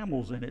 got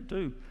camels in it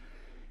too.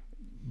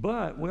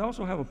 But we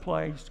also have a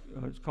place,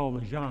 it's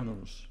called the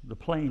Llanos, the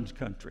plains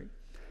country.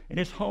 And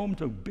it's home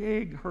to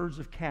big herds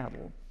of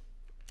cattle.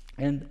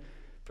 And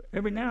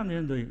every now and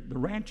then the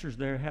ranchers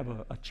there have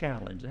a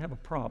challenge, they have a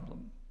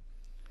problem.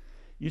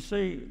 You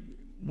see,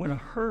 when a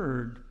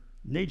herd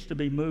needs to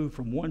be moved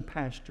from one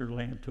pasture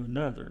land to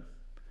another,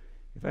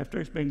 if after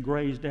it's been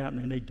grazed out and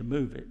they need to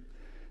move it,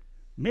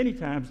 many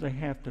times they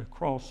have to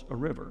cross a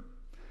river.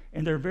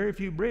 And there are very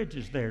few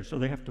bridges there, so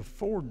they have to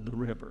ford the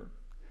river.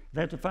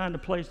 They have to find a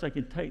place they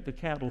can take the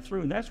cattle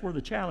through, and that's where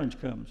the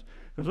challenge comes.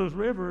 Because those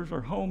rivers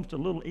are homes to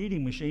little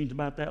eating machines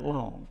about that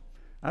long.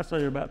 I say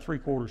they're about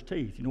 3/4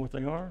 teeth. You know what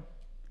they are?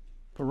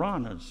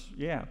 Piranhas,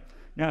 yeah.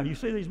 Now, you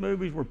see these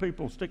movies where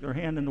people stick their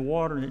hand in the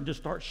water and it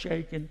just starts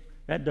shaking?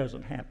 That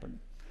doesn't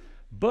happen.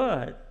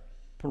 But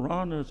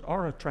piranhas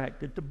are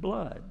attracted to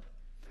blood.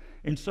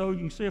 And so you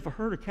can see if a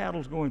herd of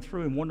cattle is going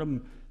through and one of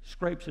them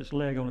scrapes its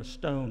leg on a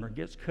stone or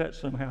gets cut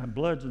somehow and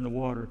blood's in the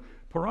water,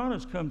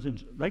 piranhas come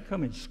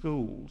in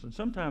schools, and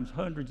sometimes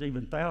hundreds,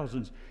 even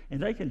thousands, and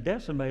they can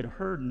decimate a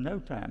herd in no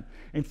time.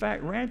 In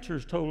fact,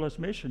 ranchers told us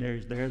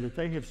missionaries there that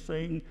they have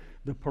seen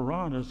the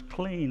piranhas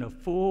clean a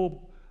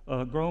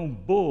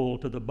full-grown bull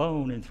to the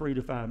bone in 3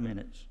 to 5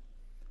 minutes.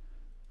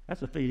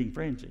 That's a feeding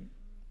frenzy.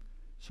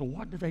 So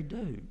what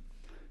do?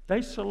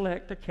 They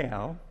select a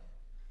cow,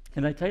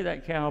 and they take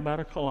that cow about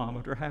 1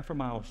 kilometer, half a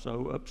mile or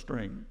so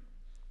upstream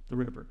the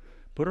river,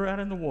 put her out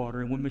in the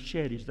water, and with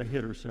machetes they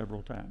hit her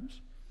several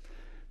times.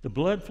 The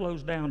blood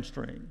flows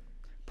downstream.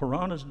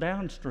 Piranhas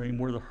downstream,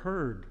 where the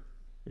herd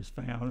is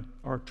found,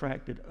 are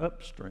attracted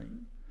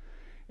upstream.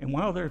 And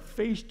while they're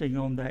feasting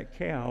on that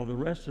cow, the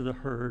rest of the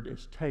herd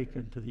is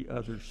taken to the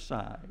other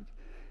side.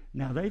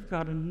 Now, they've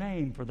got a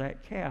name for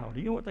that cow. Do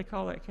you know what they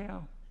call that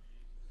cow?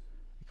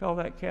 They call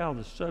that cow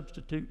the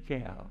substitute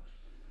cow,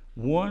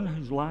 one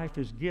whose life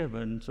is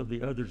given so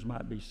the others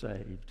might be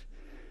saved.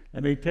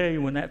 Let me tell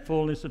you, when that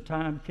fullness of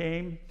time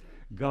came,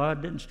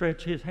 God didn't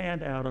stretch his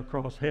hand out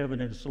across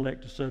heaven and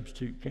select a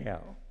substitute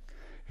cow.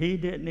 He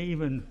didn't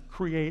even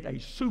create a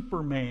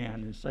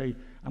Superman and say,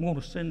 I'm going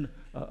to send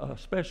a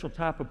special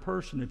type of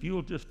person. If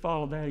you'll just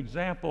follow that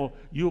example,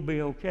 you'll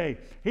be okay.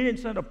 He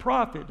didn't send a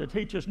prophet to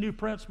teach us new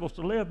principles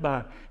to live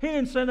by. He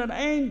didn't send an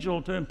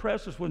angel to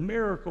impress us with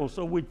miracles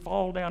so we'd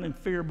fall down in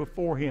fear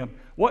before him.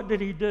 What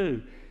did he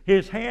do?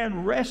 His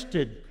hand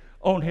rested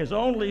on his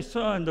only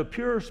Son, the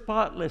pure,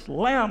 spotless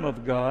Lamb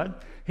of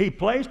God. He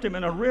placed him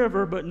in a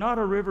river, but not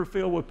a river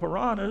filled with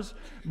piranhas,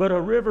 but a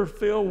river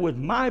filled with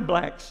my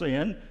black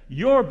sin,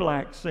 your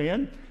black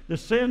sin, the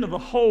sin of the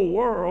whole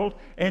world,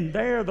 and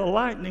there the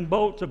lightning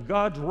bolts of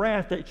God's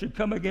wrath that should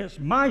come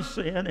against my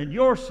sin and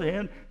your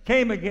sin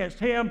came against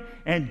him,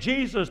 and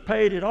Jesus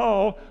paid it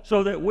all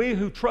so that we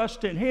who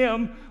trust in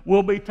him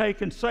will be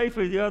taken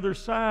safely to the other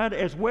side,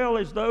 as well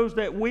as those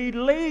that we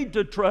lead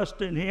to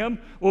trust in him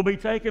will be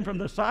taken from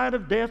the side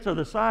of death to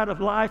the side of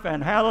life,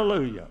 and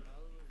hallelujah.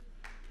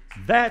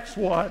 That's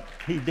what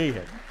he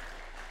did.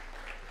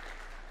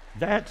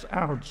 That's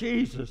our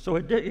Jesus. So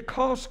it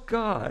cost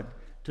God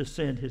to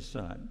send his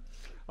Son.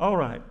 All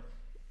right,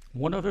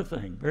 one other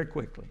thing, very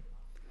quickly.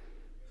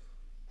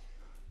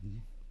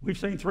 We've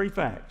seen 3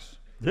 facts.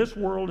 This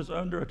world is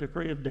under a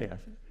decree of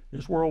death.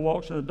 This world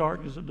walks in the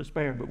darkness of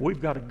despair, but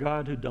we've got a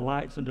God who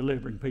delights in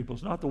delivering people.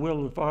 It's not the will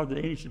of the Father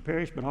that any should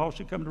perish, but all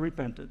should come to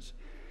repentance.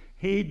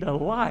 He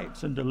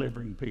delights in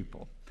delivering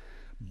people.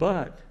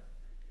 But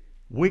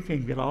we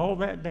can get all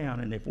that down,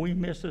 and if we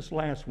miss this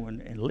last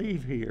one and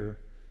leave here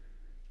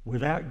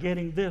without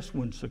getting this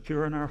one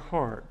secure in our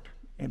heart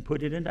and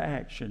put it into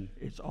action,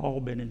 it's all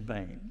been in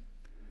vain.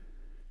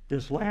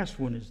 This last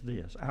one is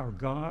this: our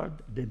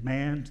God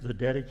demands the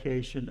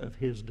dedication of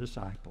his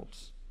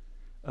disciples.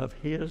 Of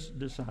his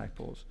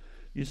disciples.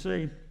 You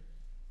see,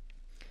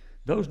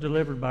 those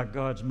delivered by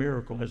God's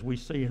miracle, as we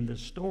see in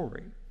this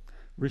story,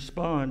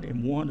 respond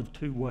in one of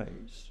 2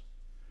 ways.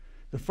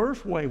 The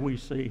first way we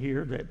see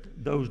here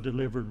that those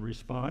delivered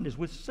respond is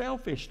with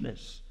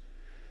selfishness.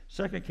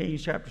 2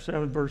 Kings chapter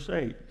 7, verse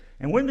 8.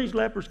 And when these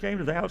lepers came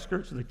to the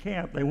outskirts of the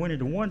camp, they went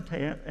into one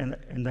tent,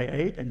 and they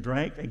ate and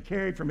drank and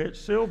carried from it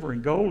silver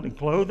and gold and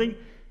clothing.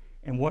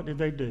 And what did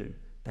they do?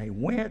 They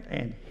went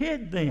and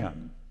hid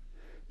them.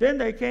 Then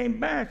they came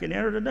back and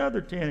entered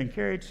another tent and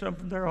carried some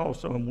from there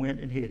also and went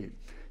and hid it.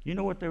 You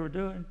know what they were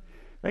doing?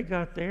 They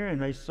got there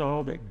and they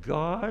saw that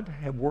God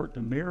had worked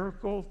a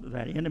miracle.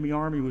 That enemy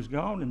army was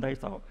gone, and they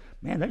thought,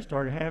 man, they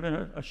started having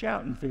a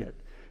shouting fit.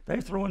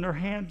 They're throwing their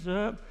hands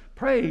up.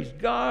 Praise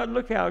God.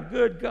 Look how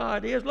good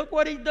God is. Look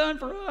what he's done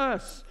for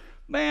us.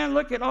 Man,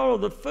 look at all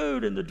of the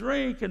food and the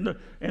drink and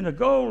the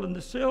gold and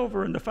the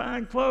silver and the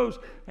fine clothes.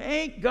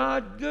 Ain't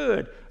God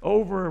good?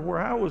 Over where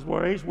I was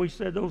raised, we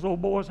said those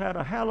old boys had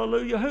a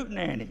hallelujah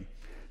hootenanny.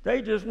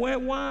 They just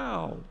went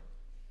wild.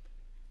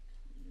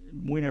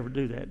 We never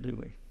do that, do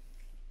we?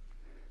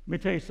 Let me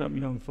tell you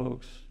something, young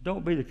folks.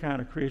 Don't be the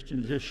kind of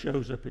Christian that just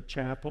shows up at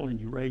chapel and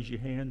you raise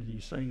your hand and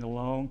you sing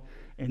along,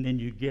 and then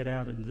you get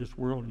out into this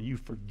world and you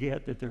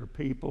forget that there are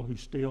people who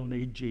still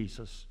need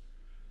Jesus.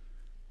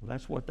 Well,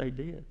 that's what they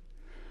did.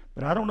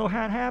 But I don't know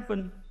how it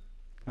happened.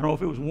 I don't know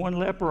if it was one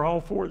leper or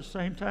all 4 at the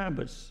same time,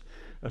 but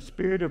a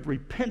spirit of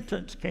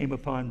repentance came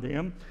upon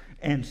them,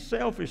 and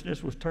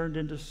selfishness was turned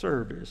into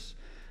service.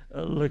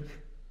 Look,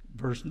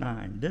 verse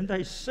 9. Then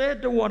they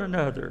said to one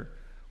another,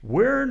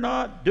 we're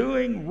not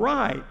doing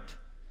right.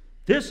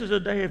 This is a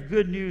day of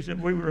good news, and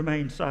we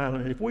remain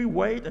silent. If we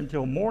wait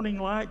until morning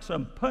light,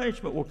 some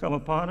punishment will come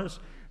upon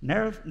us.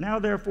 Now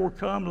therefore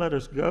come, let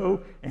us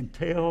go and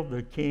tell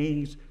the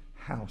king's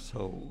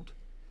household.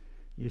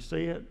 You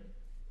see it?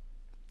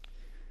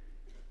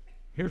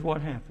 Here's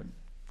what happened.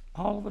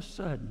 All of a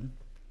sudden,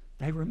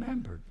 they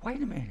remembered,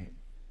 wait a minute.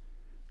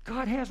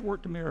 God has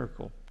worked a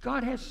miracle.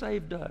 God has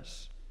saved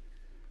us.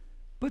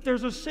 But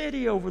there's a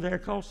city over there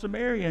called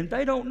Samaria, and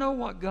they don't know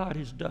what God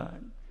has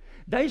done.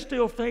 They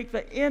still think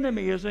the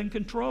enemy is in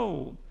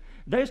control.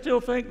 They still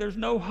think there's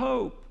no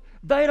hope.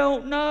 They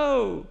don't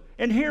know.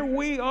 And here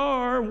we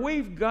are.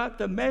 We've got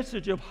the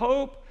message of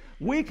hope.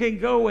 We can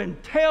go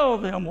and tell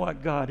them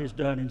what God has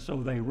done. And so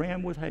they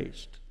ran with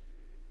haste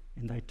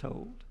and they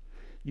told.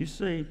 You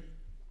see,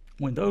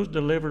 when those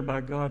delivered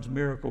by God's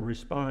miracle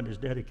respond as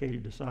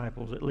dedicated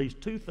disciples, at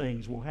least two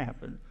things will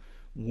happen.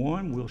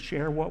 One, we'll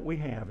share what we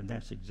have, and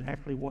that's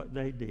exactly what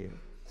they did.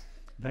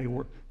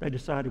 They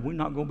decided we're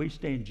not going to be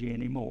stingy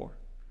anymore.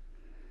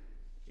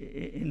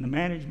 In the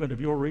management of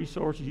your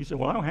resources, you say,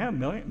 well, I don't have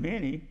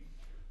many.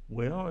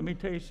 Well, let me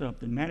tell you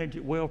something. Manage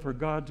it well for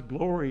God's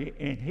glory,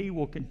 and He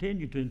will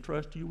continue to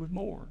entrust you with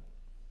more.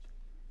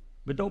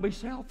 But don't be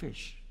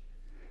selfish.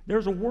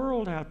 There's a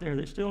world out there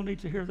that still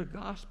needs to hear the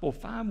gospel.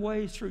 Find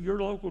ways through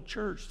your local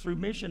church, through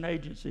mission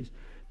agencies,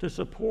 to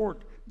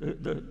support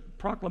the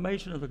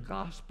proclamation of the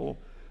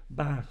gospel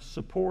by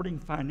supporting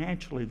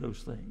financially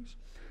those things.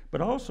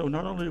 But also,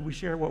 not only do we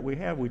share what we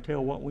have, we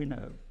tell what we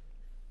know.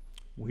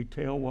 We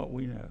tell what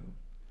we know.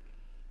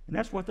 And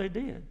that's what they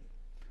did.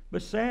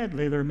 But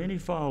sadly, there are many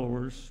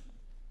followers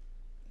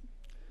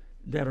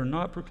that are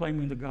not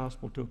proclaiming the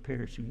gospel to a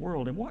perishing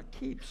world. And what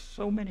keeps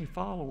so many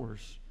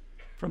followers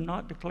from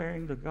not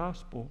declaring the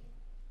gospel,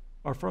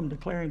 or from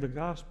declaring the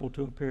gospel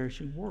to a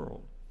perishing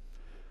world?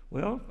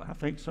 Well, I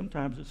think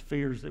sometimes it's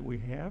fears that we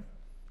have.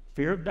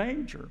 Fear of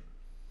danger.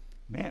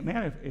 Man,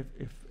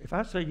 if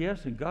I say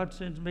yes and God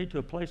sends me to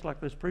a place like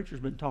this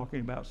preacher's been talking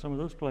about, some of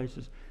those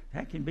places,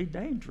 that can be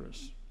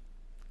dangerous.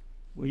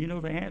 Well, you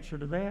know the answer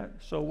to that?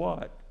 So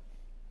what?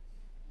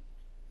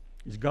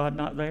 Is God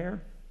not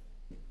there?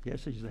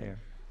 Yes, He's there.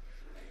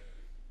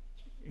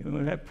 You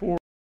know, that poor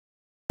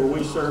where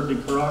we served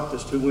in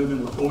Caracas, two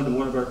women were going to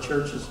one of our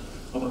churches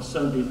on a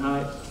Sunday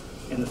night,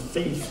 and two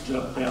thieves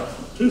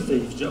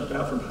jumped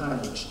out from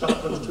hiding,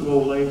 stopped those two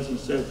old ladies and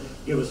said,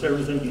 give us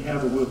everything you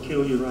have or we'll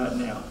kill you right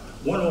now.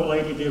 One old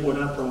lady did what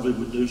I probably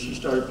would do. She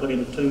started playing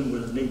a tune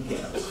with her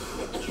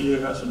kneecaps. She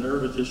got so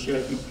nervous, just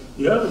shaking.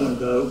 The other one,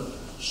 though,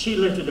 she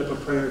lifted up a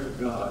prayer to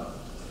God.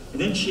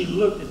 And then she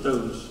looked at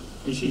those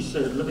and she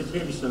said, let me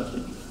tell you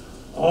something.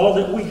 All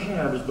that we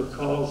have is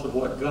because of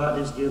what God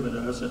has given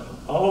us, and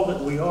all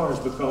that we are is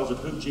because of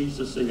who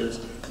Jesus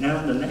is.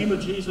 Now, in the name of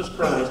Jesus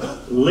Christ,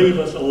 leave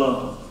us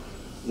alone.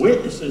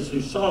 Witnesses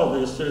who saw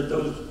this said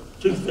those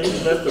two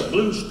thieves left a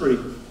blue streak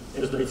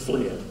as they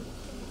fled.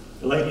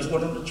 The ladies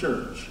went into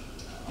church.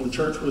 When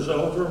church was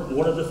over,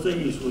 one of the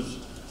thieves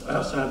was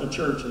outside the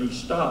church, and he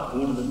stopped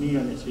one of the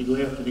men as he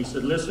left, and he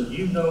said, listen,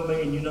 you know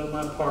me and you know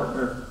my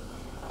partner.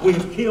 We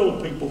have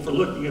killed people for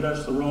looking at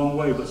us the wrong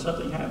way, but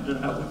something happened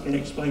tonight we can't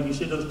explain. You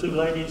see those two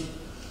ladies?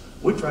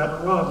 We tried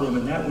to rob them,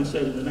 and that one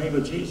said, in the name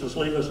of Jesus,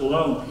 leave us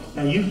alone.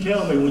 Now you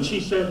tell me, when she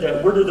said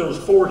that, where did those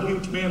four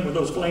huge men with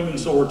those flaming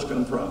swords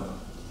come from?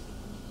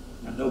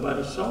 Now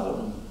nobody saw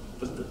them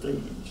but the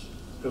thieves,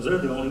 because they're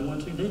the only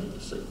ones who needed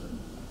to see them.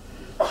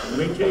 Let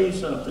me tell you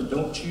something.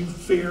 Don't you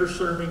fear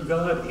serving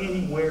God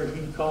anywhere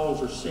He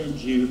calls or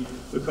sends you,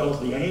 because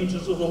the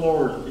angels of the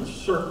Lord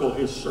encircle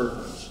His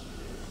servants.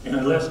 And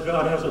unless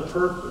God has a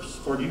purpose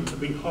for you to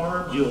be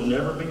harmed, you'll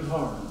never be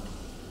harmed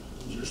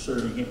as you're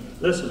serving Him.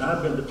 Listen,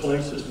 I've been to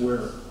places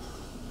where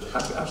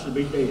I should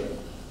be dead.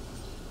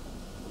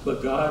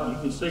 But God,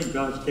 you can see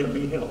God's kept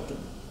me healthy.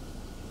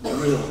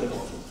 Real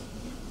healthy.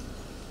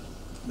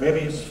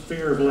 Maybe it's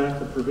fear of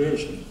lack of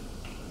provision.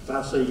 If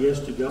I say yes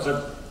to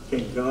God,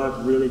 can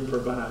God really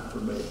provide for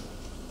me?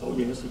 Oh,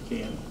 yes, He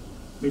can.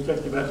 Let me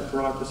take you back to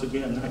Caracas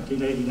again.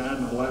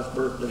 1989, my wife's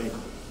birthday.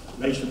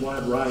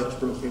 Nationwide riots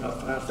broke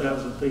out.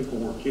 5,000 people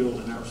were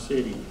killed in our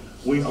city.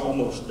 We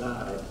almost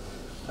died.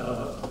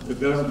 The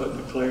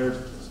government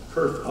declared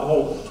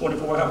all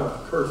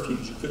 24-hour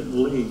curfews. You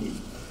couldn't leave.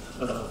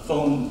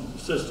 Phone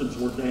systems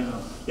were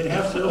down. Didn't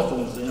have cell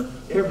phones then.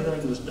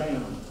 Everything was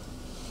down.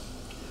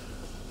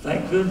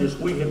 Thank goodness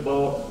we had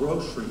bought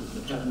groceries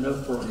and had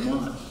enough for a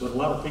month, but a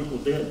lot of people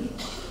didn't.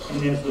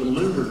 And as the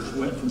looters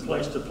went from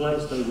place to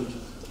place, they would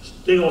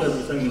steal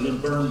everything and then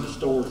burn the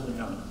stores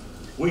down.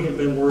 We had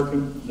been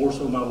working, more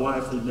so my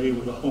wife than me,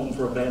 with a home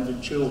for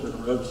abandoned children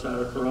on the other side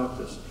of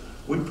Caracas.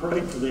 We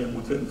prayed for them.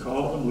 We couldn't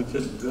call them. We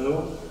couldn't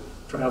go.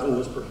 Travel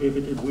was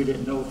prohibited. We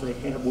didn't know if they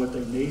had what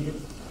they needed.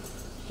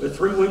 But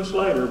 3 weeks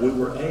later, we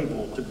were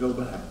able to go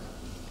back.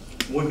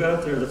 When we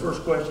got there, the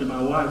first question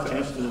my wife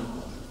asked the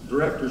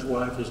director's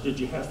wife is, did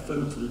you have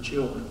food for the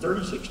children?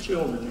 36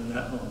 children in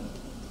that home.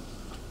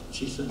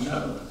 She said,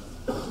 no.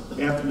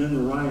 The afternoon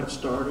the riot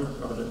started,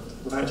 or the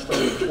riot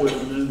started at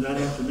 12 noon. That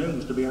afternoon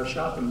was to be our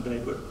shopping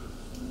day, but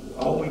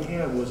all we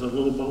had was a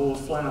little bowl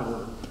of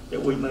flour that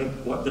we make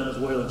what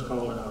Venezuelans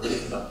call an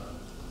arepa.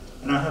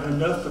 And I had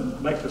enough to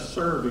make a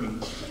serving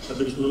of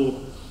these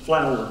little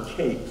flour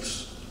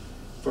cakes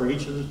for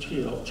each of the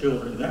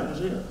children. That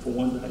was it for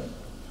one day.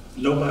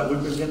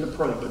 We began to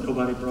pray, but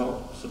nobody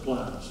brought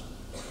supplies.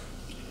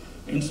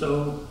 And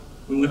so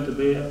we went to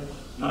bed,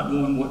 not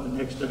knowing what the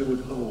next day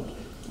would hold.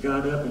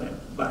 Got up,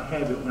 and by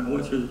habit, when I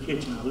went through the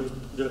kitchen, I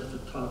lifted up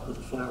the top of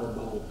the flour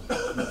bowl,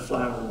 and the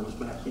flour was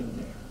back in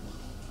there.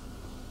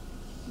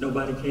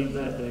 Nobody came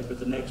that day, but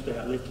the next day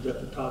I lifted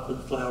up the top of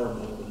the flour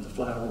bowl, and the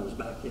flour was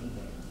back in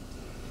there.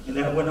 And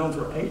that went on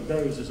for 8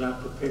 days as I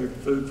prepared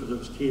food for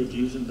those kids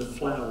using the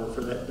flour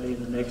for that day.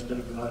 And the next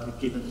day, God had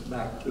given it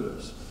back to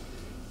us.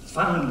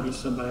 Finally,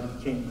 somebody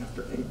came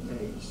after 8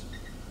 days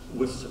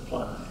with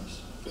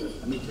supplies.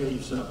 Let me tell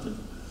you something.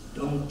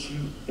 Don't you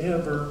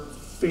ever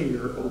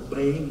fear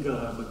obeying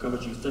God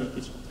because you think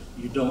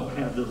you don't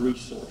have the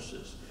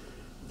resources.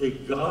 The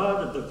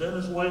God of the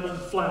Venezuelan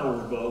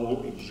flour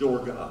bowl is your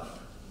God.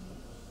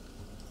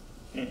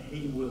 And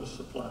he will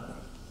supply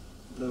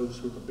those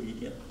who are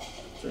obedient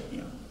to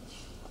him.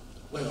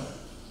 Well,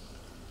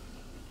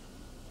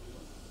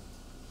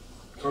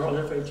 Carl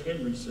F.H.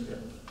 Henry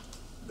said,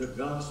 the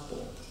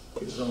gospel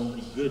is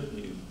only good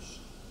news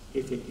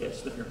if it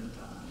gets there in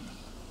time.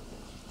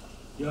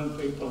 Young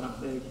people, I'm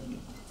begging you,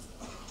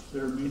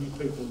 there are many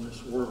people in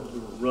this world who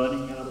are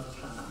running out of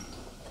time.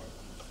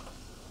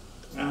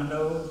 Now, I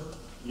know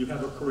you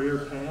have a career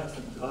path,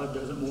 and God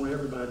doesn't want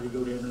everybody to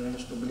go to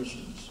international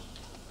missions.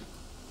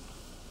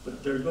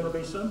 But there's going to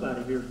be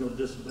somebody here who's going to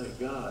disobey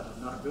God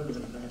and not go to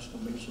international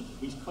missions.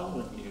 He's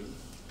calling you.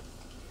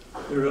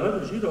 There are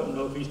others you don't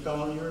know if he's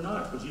calling you or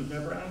not because you've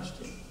never asked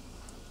him.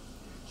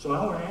 So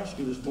I want to ask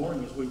you this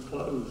morning as we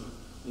close,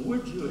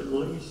 would you at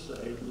least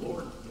say,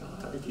 Lord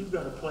God, if you've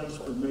got a place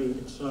for me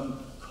in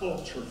some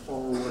culture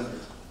far away,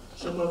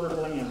 some other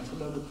land,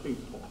 some other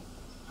people,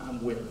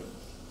 I'm willing.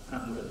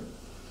 I'm willing.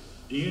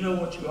 Do you know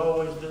what you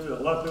always do?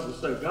 A lot of people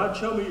say, God,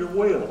 show me your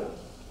will.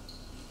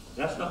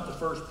 That's not the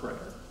first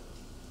prayer.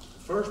 The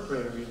first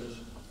prayer is,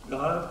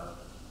 God,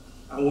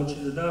 I want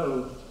you to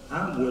know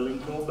I'm willing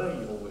to obey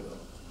your will.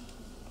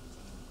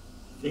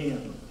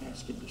 Then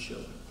ask him to show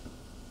you.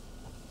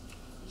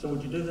 So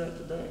would you do that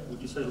today?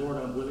 Would you say, Lord,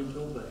 I'm willing to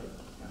obey.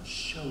 Now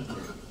show me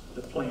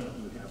the plan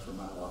you have for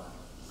my life.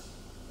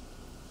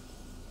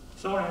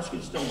 So I ask you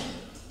to stand,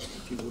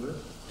 if you would.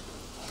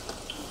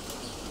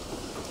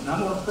 And I'm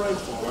going to pray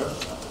for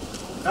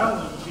us. I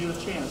want to give you a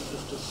chance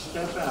just to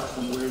step out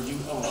from where you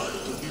are.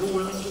 If you're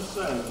willing to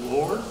say,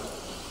 Lord,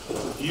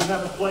 if you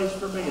have a place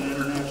for me in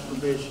international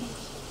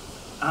missions,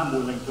 I'm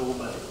willing to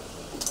obey.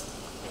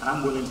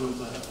 I'm willing to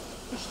obey.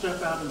 Just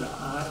step out in the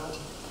aisle.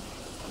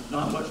 There's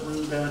not much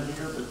room down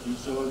here, but you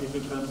so you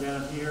can come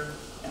down here.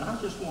 And I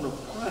just want to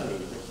pray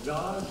that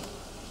God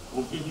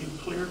will give you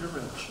clear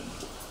direction,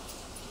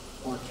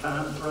 or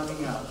time's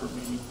running out for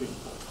many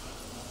people.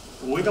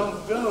 We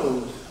don't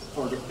go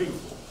for the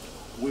people.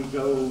 We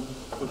go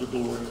for the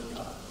glory of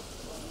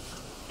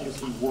God as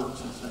he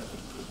works in saving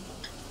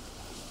people.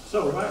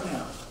 So right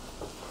now,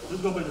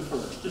 who's going to be the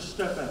first? Just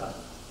step out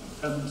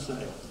and come and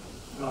say,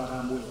 God,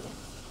 I'm willing.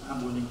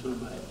 I'm willing to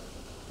obey.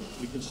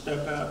 You can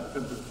step out and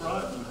come to the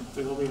front, and you can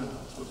fill the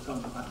aisles. What's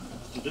coming behind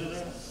you? You do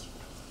that?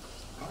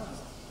 All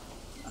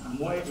right. I'm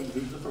waiting.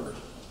 Who's the first?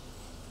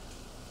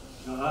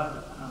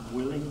 God, I'm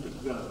willing to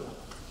go.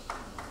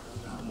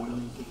 I'm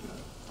willing to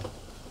go.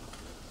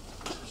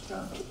 Just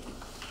come.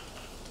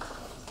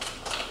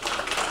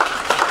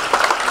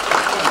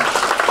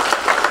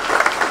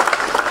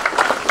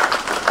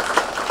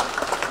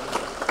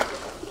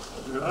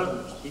 There are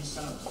others. He's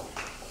coming.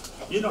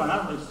 You know, I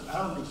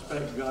don't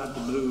expect God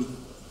to move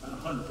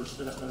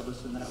 100% of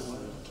us in that way.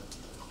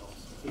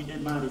 He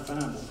did mighty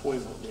fine with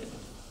Pueblo, didn't he?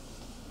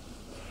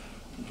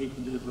 And he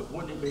can do it, but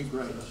wouldn't it be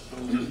great if so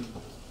many?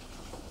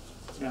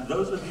 Now,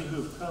 those of you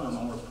who have come,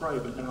 I want to pray,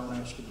 but then I want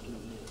to ask you to do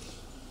this.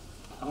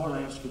 I want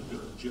to ask you to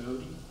go to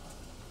Jody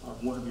or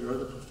one of your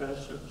other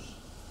professors.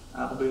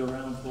 I'll be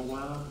around for a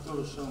while.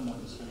 Go to someone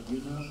and say,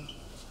 you know,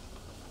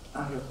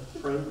 I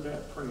have prayed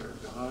that prayer,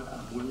 God.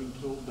 I'm willing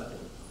to obey.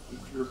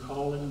 If you're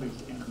calling me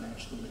to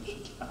international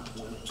missions, I'm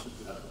willing to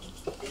go.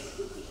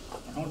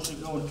 And I want you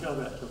to go and tell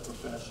that to a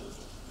professor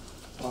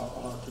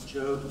or to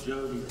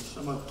Jody or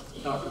some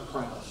of Dr.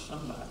 Krause,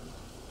 somebody.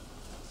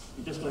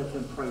 You just let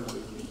them pray with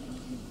you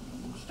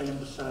and stand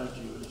beside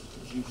you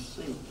as you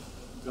seek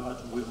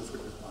God's will for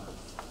your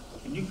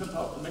life. And you can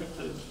talk to me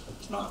too.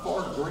 It's not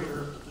far to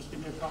Greer. Just give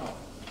me a call.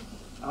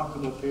 I'll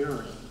come up here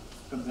or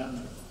come down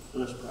there. So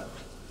let's pray.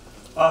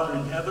 Father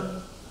in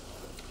heaven,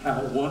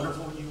 how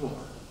wonderful you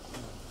are.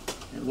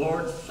 And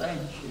Lord,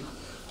 thank you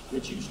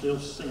that you still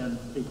send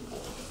people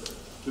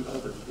to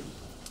other people.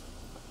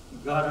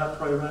 And God, I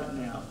pray right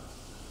now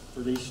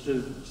for these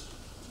students,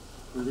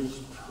 for these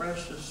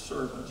precious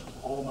servants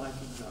of Almighty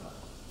God,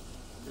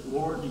 that,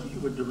 Lord, that you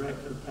would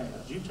direct their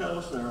paths. You tell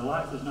us that our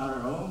life is not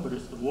our own, but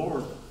it's the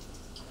Lord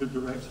who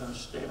directs our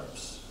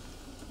steps.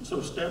 And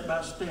so step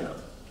by step,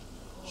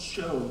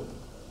 show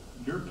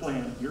your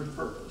plan, your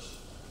purpose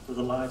for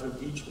the life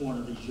of each one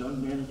of these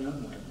young men and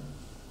young women.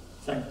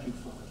 Thank you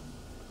for it.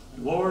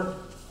 And Lord,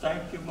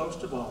 thank you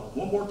most of all.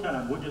 One more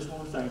time, we just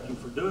want to thank you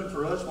for doing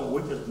for us what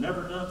we could have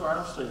never done for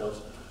ourselves.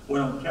 When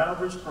on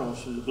Calvary's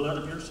cross, through the blood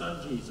of your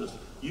Son, Jesus,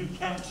 you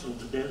canceled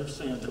the debt of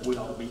sin that we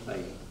ought to be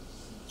paying.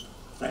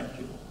 Thank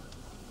you, Lord.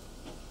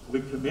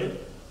 We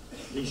commit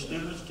these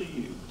students to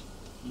you.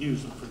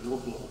 Use them for your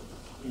glory.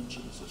 In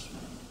Jesus'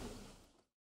 name.